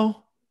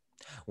 No.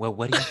 Well,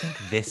 what do you think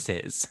this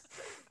is?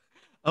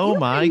 Oh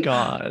my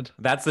God.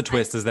 That's the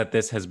twist, is that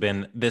this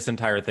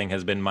entire thing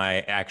has been my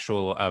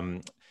actual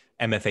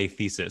MFA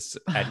thesis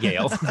at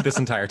Yale this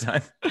entire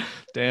time.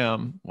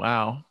 Damn.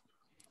 Wow.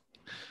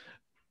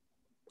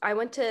 I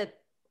went to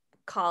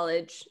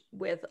college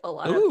with a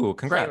lot of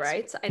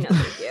playwrights. I know,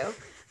 thank you.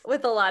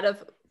 With a lot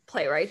of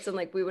playwrights, and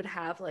like we would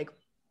have like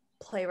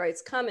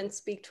playwrights come and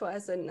speak to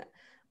us, and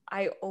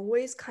I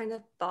always kind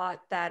of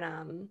thought that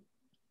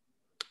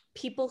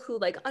people who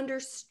like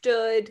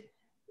understood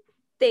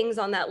things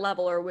on that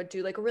level, or would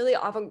do like a really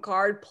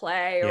avant-garde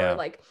play or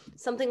like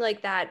something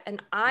like that,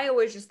 and I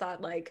always just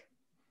thought like,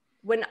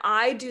 when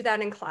I do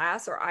that in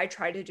class, or I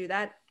try to do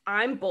that,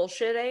 I'm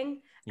bullshitting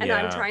and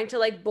I'm trying to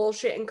like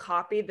bullshit and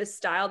copy this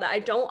style that I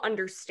don't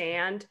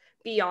understand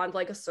beyond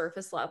like a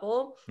surface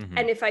level.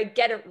 And if I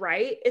get it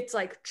right, it's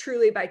like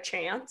truly by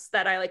chance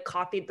that I like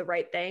copied the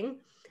right thing.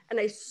 And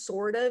I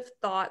sort of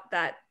thought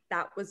that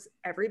was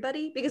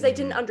everybody because I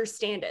didn't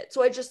understand it.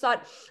 So I just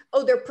thought,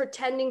 oh, they're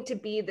pretending to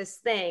be this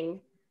thing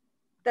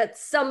that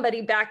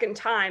somebody back in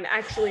time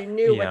actually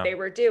knew what they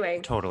were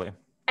doing. Totally.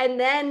 And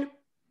then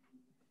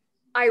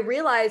I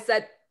realized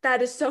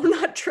that is so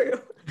not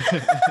true.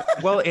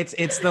 Well,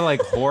 it's the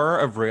like horror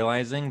of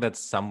realizing that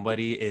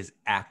somebody is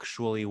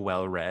actually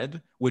well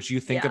read, which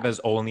you think of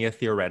as only a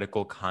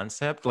theoretical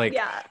concept. Like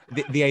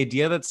the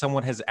idea that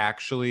someone has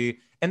actually,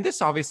 and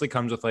this obviously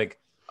comes with like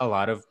a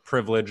lot of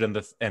privilege and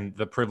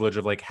the privilege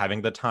of like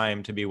having the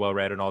time to be well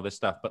read and all this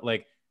stuff. But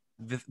like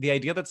the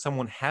idea that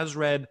someone has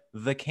read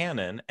the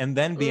canon and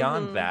then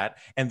beyond that,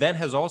 and then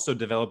has also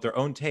developed their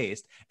own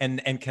taste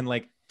and can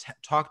like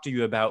talk to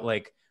you about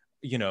like,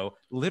 you know,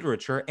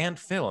 literature and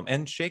film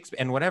and Shakespeare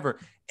and whatever.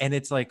 And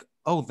it's like,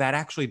 oh, that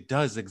actually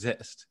does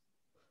exist.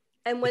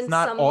 And when it's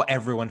not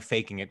everyone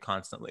faking it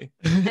constantly.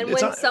 And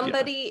when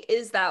somebody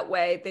is that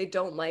way, they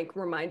don't like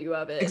remind you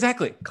of it.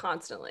 Exactly.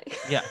 Constantly.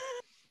 Yeah.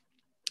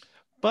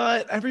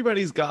 But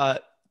everybody's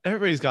got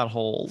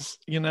holes,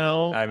 you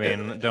know? I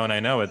mean, don't I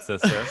know it,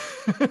 sister?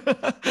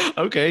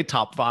 Okay,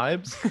 top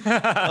vibes.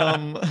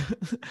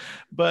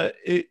 But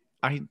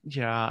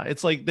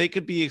it's like they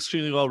could be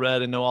extremely well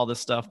read and know all this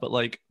stuff, but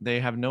like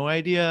they have no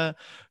idea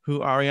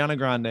who Ariana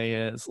Grande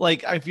is.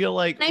 Like I feel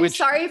like I'm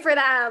sorry for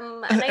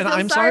them, and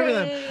I'm sorry for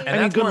them. And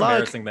that's more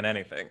embarrassing than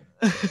anything.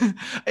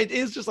 It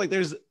is just like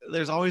there's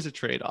always a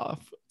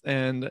trade-off,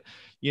 and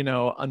you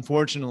know,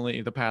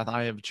 unfortunately, the path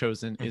I have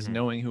chosen is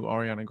knowing who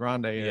Ariana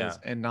Grande is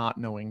and not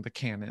knowing the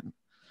canon.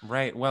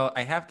 Right. Well,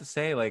 I have to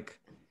say, like,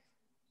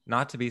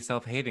 not to be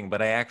self-hating, but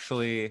I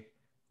actually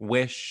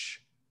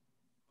wish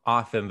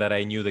often that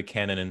I knew the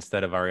canon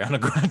instead of Ariana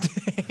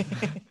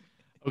Grande.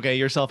 Okay,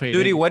 you're self-hating.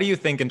 Duty, what do you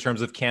think in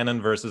terms of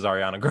canon versus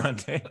Ariana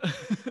Grande?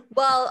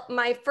 Well,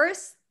 my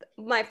first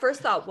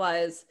thought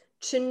was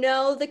to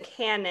know the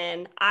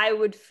canon. I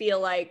would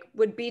feel like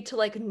would be to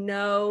like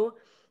know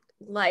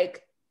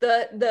like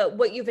the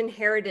what you've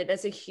inherited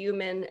as a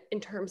human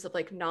in terms of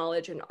like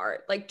knowledge and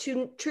art, like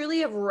to truly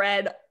have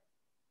read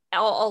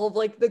all of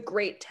like the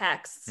great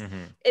texts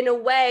in a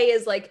way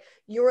is like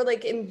you're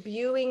like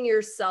imbuing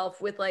yourself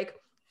with like,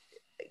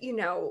 you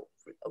know,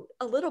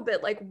 a little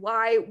bit like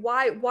why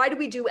do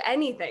we do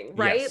anything,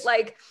 right? Yes.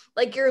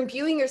 Like you're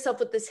imbuing yourself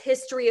with this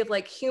history of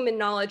like human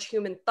knowledge,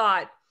 human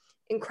thought.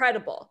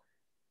 Incredible.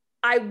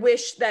 I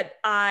wish that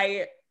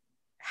I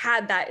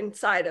had that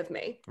inside of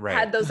me,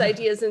 had those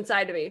ideas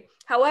inside of me.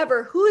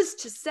 However, who is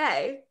to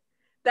say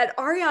that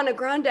Ariana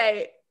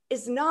Grande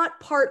is not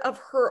part of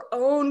her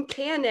own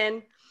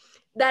canon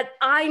that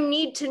I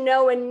need to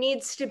know and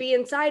needs to be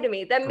inside of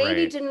me, that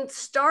maybe didn't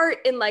start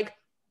in like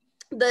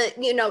the,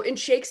 you know, in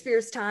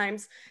Shakespeare's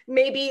times.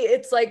 Maybe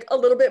it's like a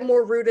little bit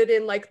more rooted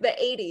in like the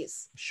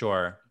 80s.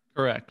 Sure.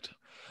 Correct.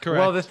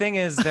 Well, the thing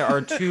is, there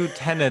are two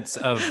tenets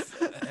of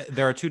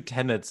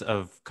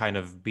kind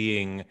of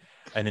being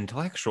an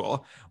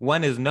intellectual.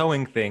 One is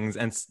knowing things,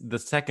 and the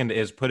second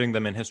is putting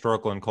them in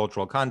historical and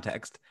cultural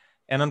context.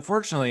 And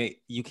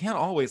unfortunately, you can't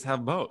always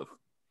have both.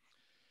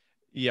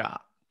 Yeah.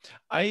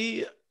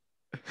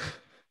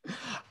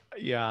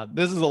 Yeah,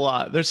 this is a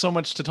lot. There's so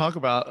much to talk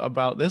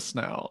about this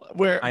now.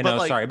 I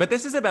know, sorry, but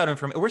this is about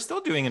information. We're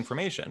still doing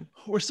information.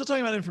 We're still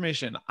talking about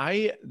information.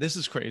 This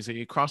is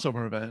crazy.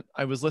 Crossover event.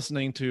 I was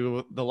listening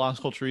to the Los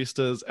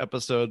Culturistas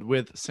episode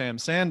with Sam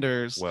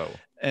Sanders. Whoa.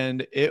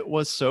 And it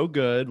was so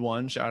good.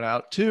 One, shout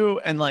out.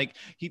 Two, and like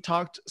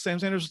Sam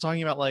Sanders was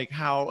talking about like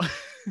how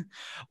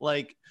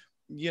like,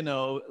 you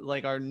know,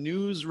 like our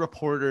news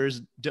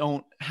reporters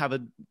don't have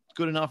a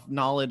good enough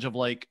knowledge of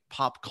like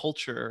pop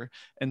culture,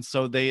 and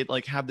so they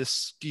like have this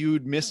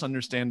skewed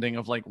misunderstanding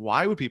of like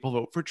why would people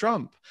vote for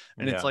Trump,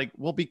 and it's like,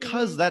 well,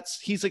 because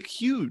he's like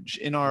huge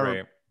in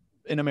our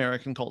in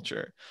American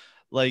culture,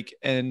 like,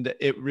 and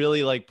it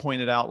really like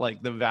pointed out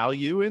like the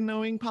value in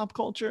knowing pop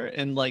culture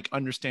and like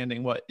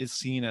understanding what is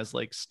seen as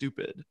like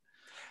stupid.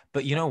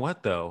 But you know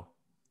what though,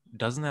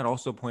 doesn't that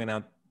also point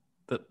out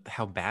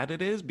how bad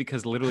it is,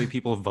 because literally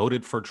people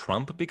voted for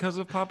Trump because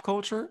of pop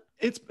culture?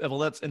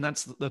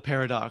 That's the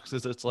paradox,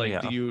 is it's like,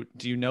 do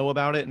you know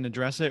about it and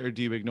address it, or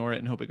do you ignore it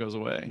and hope it goes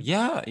away?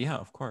 Yeah,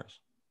 of course.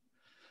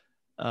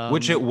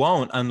 Which it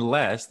won't,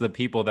 unless the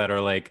people that are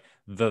like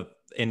the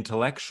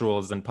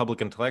intellectuals and public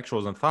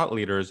intellectuals and thought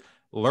leaders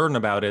learn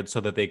about it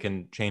so that they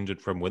can change it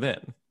from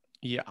within.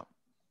 Yeah.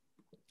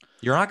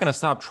 You're not going to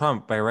stop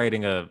Trump by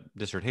writing a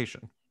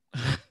dissertation.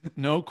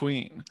 No,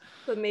 queen.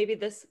 But maybe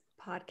this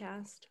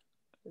podcast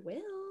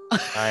will.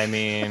 I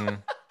mean,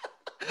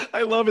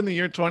 I love in the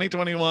year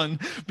 2021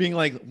 being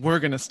like, we're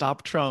going to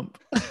stop Trump.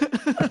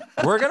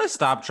 We're going to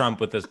stop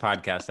Trump with this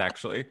podcast,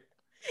 actually.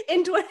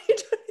 In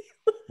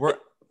 2021.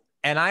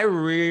 And I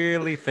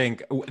really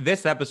think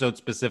this episode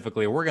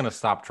specifically, we're going to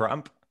stop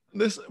Trump.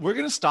 We're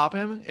going to stop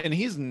him, and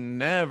he's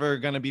never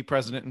going to be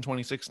president in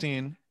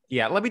 2016.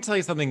 Yeah, let me tell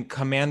you something,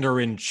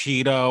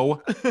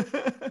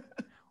 Commander-in-Cheeto.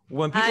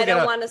 When people I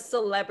don't want a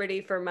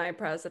celebrity for my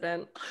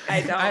president.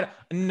 I don't.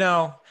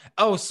 No.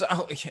 Oh,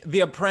 so The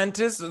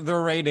Apprentice, the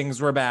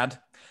ratings were bad.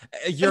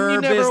 Your and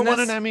you never business,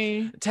 won an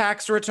Emmy.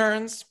 Tax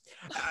returns.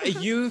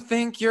 You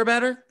think you're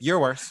better?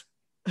 You're worse.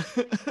 We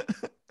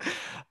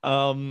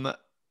have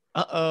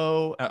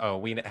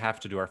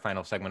to do our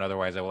final segment.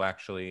 Otherwise, I will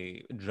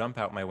actually jump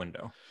out my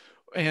window.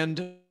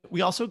 And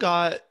we also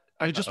got,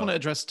 I just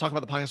want to talk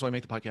about the podcast while I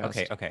make the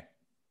podcast. Okay.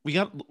 We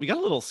got a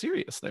little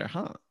serious there,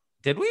 huh?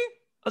 Did we?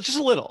 Just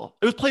a little.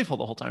 It was playful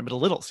the whole time, but a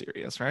little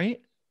serious,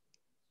 right?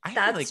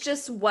 That's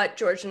just what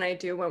George and I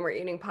do when we're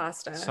eating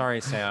pasta.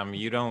 Sorry, Sam,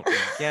 you don't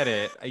get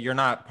it. You're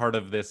not part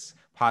of this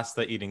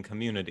pasta eating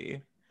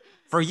community.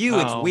 For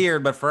you, it's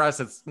weird, but for us,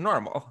 it's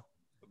normal.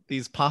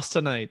 These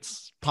pasta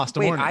nights,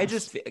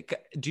 mornings.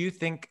 Do you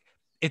think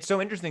it's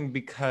so interesting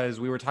because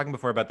we were talking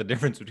before about the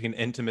difference between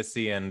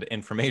intimacy and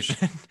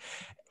information.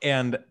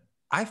 And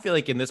I feel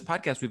like in this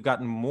podcast, we've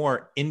gotten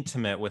more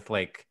intimate with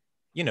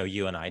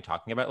you and I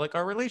talking about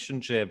our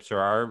relationships or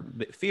our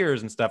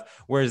fears and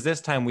stuff. Whereas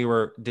this time we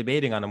were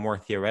debating on a more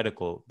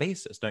theoretical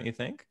basis, don't you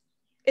think?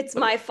 It's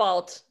my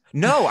fault.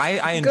 No,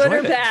 I enjoyed it.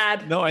 Good or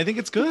bad? No, I think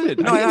it's good.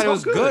 No, I thought it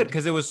was good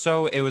because it was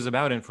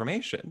about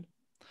information.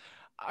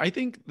 I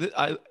think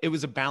that it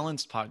was a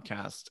balanced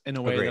podcast in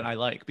a way that I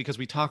like, because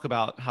we talk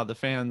about how the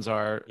fans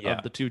are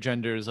of the two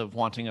genders of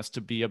wanting us to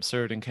be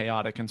absurd and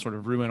chaotic and sort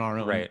of ruin our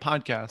own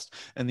podcast,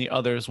 and the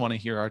others want to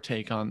hear our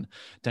take on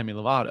Demi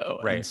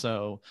Lovato. Right. And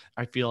so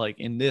I feel like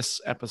in this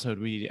episode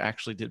we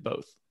actually did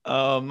both.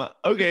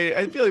 Okay,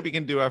 I feel like we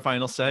can do our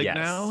final seg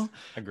now.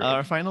 Agreed.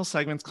 Our final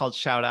segment's called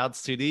Shout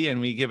Outs to D, and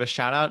we give a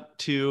shout out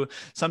to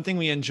something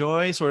we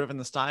enjoy, sort of in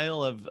the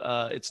style of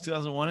it's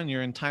 2001 and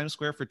you're in Times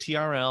Square for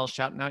TRL,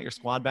 shouting out your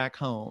squad back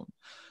home.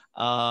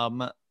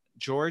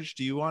 George,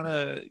 do you want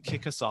to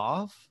kick us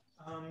off?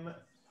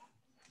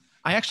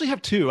 I actually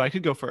have two. I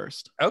could go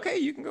first. Okay,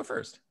 you can go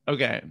first.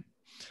 Okay.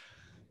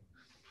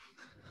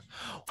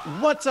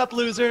 What's up,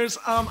 losers?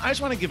 I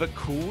just want to give a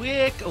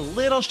quick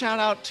little shout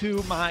out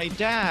to my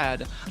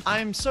dad.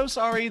 I'm so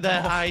sorry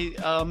that I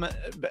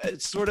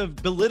sort of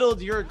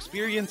belittled your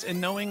experience in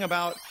knowing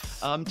about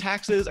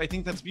taxes. I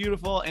think that's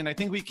beautiful, and I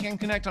think we can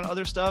connect on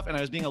other stuff, and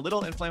I was being a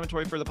little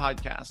inflammatory for the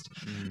podcast.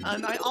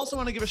 And I also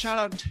want to give a shout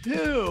out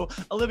to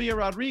Olivia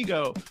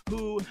Rodrigo,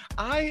 who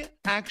I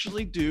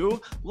actually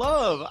do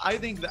love. I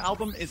think the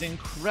album is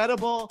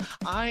incredible.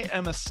 I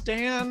am a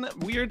stan,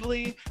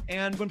 weirdly,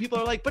 and when people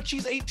are like, but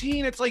she's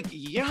 18, it's like,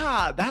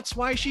 yeah, that's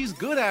why she's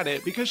good at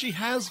it, because she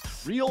has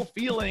real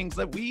feelings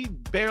that we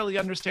barely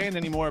understand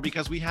anymore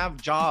because we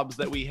have jobs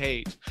that we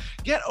hate.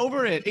 Get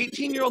over it.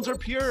 18-year-olds are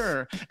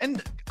pure.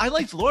 And I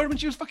liked Lorde when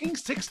she was fucking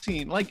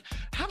 16. Like,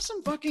 have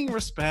some fucking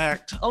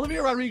respect.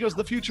 Olivia Rodrigo's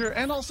the future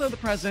and also the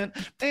present,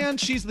 and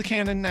she's the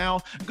canon now.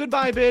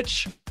 Goodbye,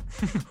 bitch.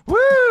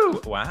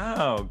 Woo!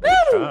 Wow, good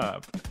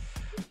job.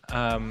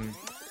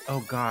 Oh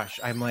gosh,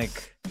 I'm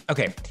like,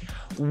 okay.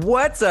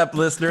 What's up,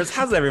 listeners?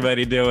 How's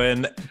everybody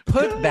doing?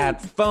 Put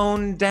that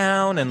phone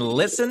down and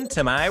listen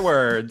to my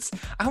words.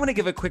 I want to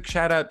give a quick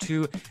shout out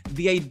to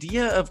the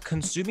idea of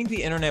consuming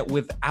the internet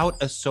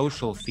without a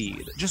social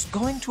feed. Just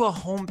going to a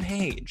home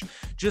page.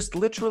 Just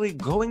literally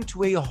going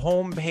to a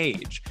home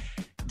page.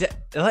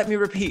 Let me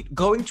repeat,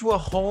 going to a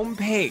home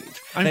page.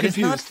 That is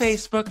not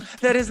Facebook,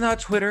 that is not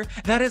Twitter,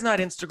 that is not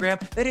Instagram,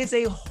 that is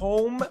a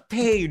home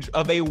page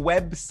of a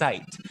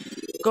website.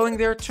 Going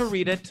there to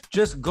read it,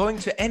 just going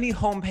to any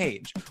home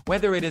page,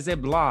 whether it is a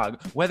blog,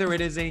 whether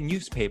it is a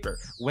newspaper,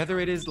 whether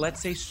it is,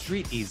 let's say,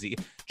 Street Easy,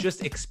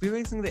 just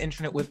experiencing the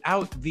internet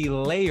without the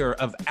layer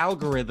of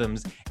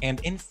algorithms and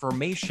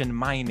information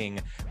mining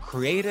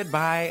created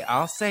by,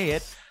 I'll say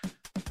it,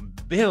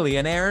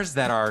 billionaires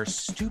that are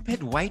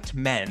stupid white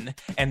men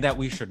and that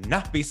we should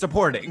not be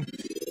supporting.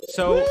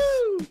 So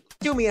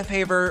do me a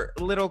favor,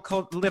 little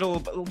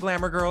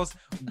glamour girls,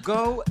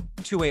 go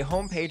to a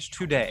homepage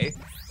today.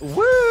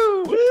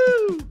 Woo!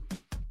 Woo!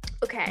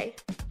 Okay.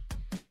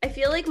 I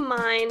feel like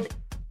mine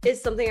is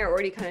something I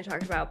already kind of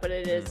talked about, but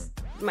it is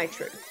my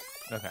truth.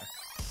 Okay.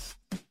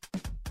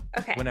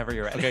 Whenever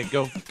you're ready. Okay,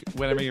 go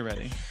whenever you're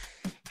ready.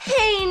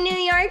 Hey, New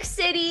York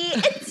City,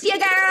 it's your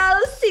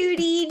girl,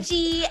 Sudi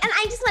G, and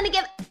I just want to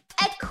give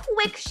a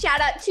quick shout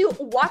out to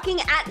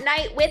Walking at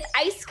Night with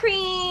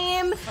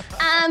Ice-Cream.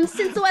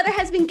 Since the weather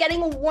has been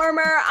getting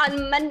warmer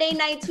on Monday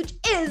nights, which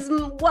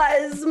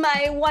was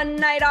my one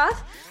night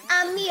off,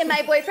 me and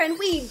my boyfriend,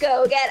 we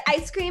go get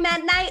ice cream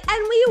at night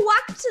and we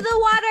walk to the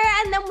water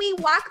and then we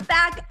walk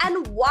back,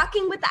 and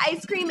walking with the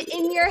ice cream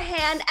in your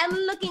hand and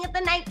looking at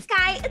the night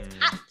sky, it's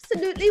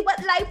absolutely what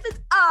life is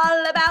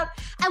all about.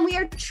 And we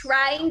are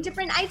trying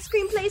different ice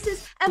cream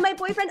places, and my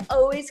boyfriend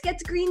always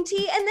gets green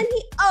tea, and then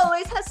he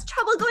always has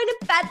trouble going to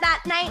bed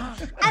that night.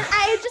 And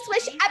I just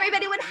wish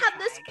everybody would have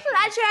this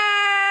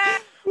pleasure.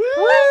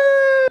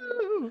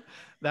 Woo!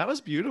 That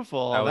was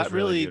beautiful. That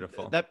really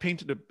beautiful. That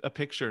painted a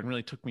picture and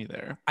really took me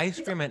there.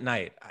 Ice cream at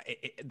night.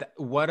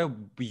 What a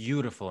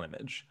beautiful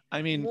image.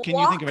 I mean, can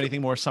you think of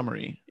anything more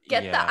summery?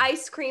 Get the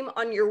ice cream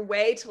on your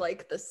way to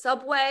like the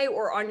subway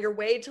or on your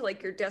way to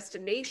like your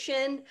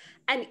destination,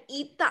 and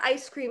eat the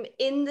ice cream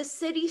in the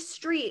city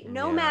street.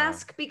 No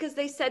mask, because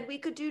they said we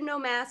could do no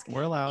mask.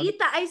 We're allowed. Eat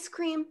the ice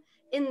cream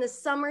in the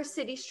summer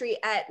city street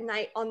at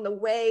night on the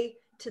way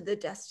to the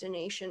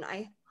destination.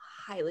 I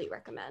highly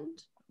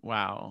recommend.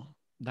 Wow,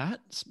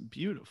 that's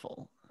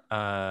beautiful.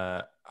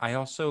 I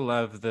also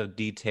love the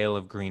detail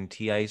of green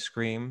tea ice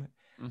cream.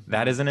 Mm-hmm.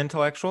 That is an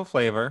intellectual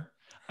flavor.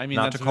 I mean,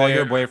 not to call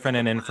your boyfriend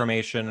an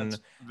information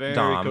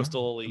dom,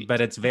 coastal elite. But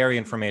it's very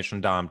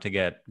information dom to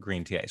get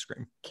green tea ice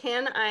cream.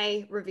 Can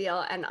I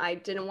reveal, and I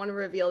didn't want to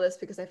reveal this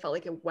because I felt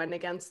like it went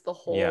against the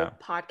whole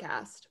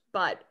podcast,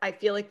 but I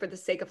feel like for the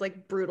sake of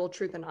like brutal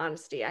truth and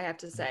honesty, I have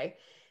to say,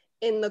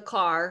 in the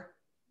car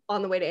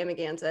on the way to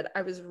Amagansett,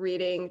 I was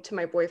reading to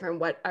my boyfriend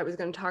what I was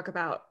going to talk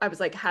about. I was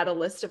like, had a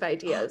list of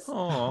ideas.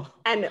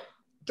 And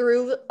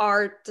through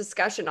our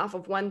discussion off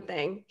of one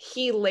thing,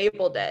 he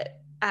labeled it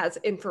as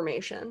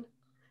information.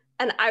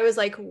 And I was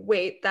like,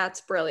 wait,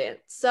 that's brilliant.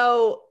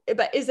 So,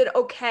 but is it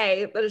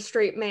okay that a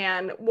straight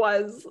man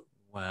was...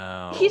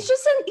 Wow. He's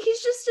just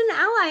an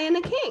ally and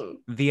a king.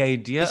 The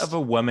idea of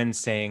a woman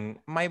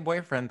saying, my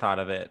boyfriend thought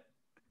of it.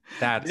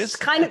 That's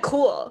kind of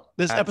cool.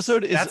 This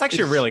episode is... That's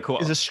actually really cool.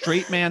 Is a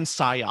straight man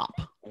psyop.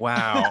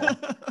 Wow.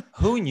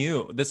 Who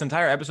knew this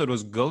entire episode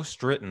was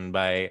ghost written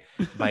by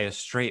a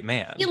straight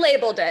man? He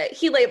labeled it.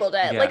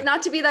 Yeah. Like,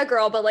 not to be that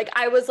girl, but like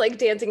I was like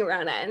dancing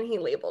around it and he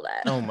labeled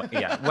it. Oh my,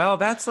 yeah. Well,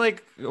 that's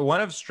like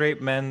one of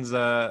straight men's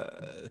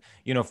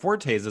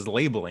fortes is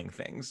labeling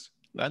things.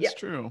 That's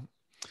true.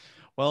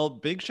 Well,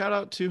 big shout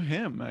out to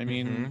him. I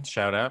mean,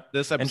 shout out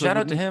this episode. And shout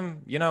out to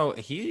him. You know,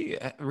 he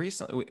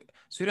recently,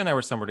 Sudi and I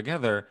were somewhere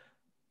together.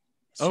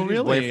 Oh,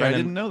 really? I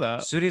didn't know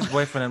that. Sudi's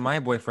boyfriend and my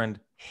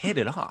boyfriend hit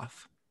it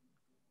off.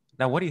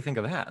 Now, what do you think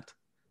of that?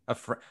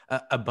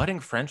 A budding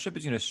friendship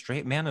between a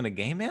straight man and a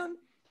gay man?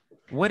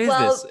 What is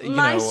this?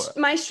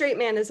 My straight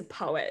man is a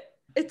poet.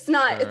 It's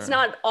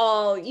not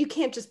all, you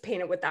can't just paint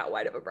it with that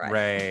wide of a brush.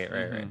 Right.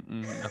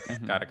 Okay,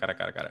 got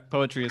it.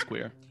 Poetry is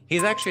queer.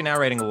 He's actually now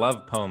writing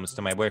love poems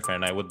to my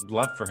boyfriend, and I would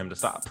love for him to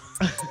stop.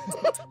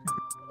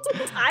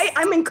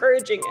 I'm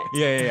encouraging it.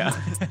 Yeah.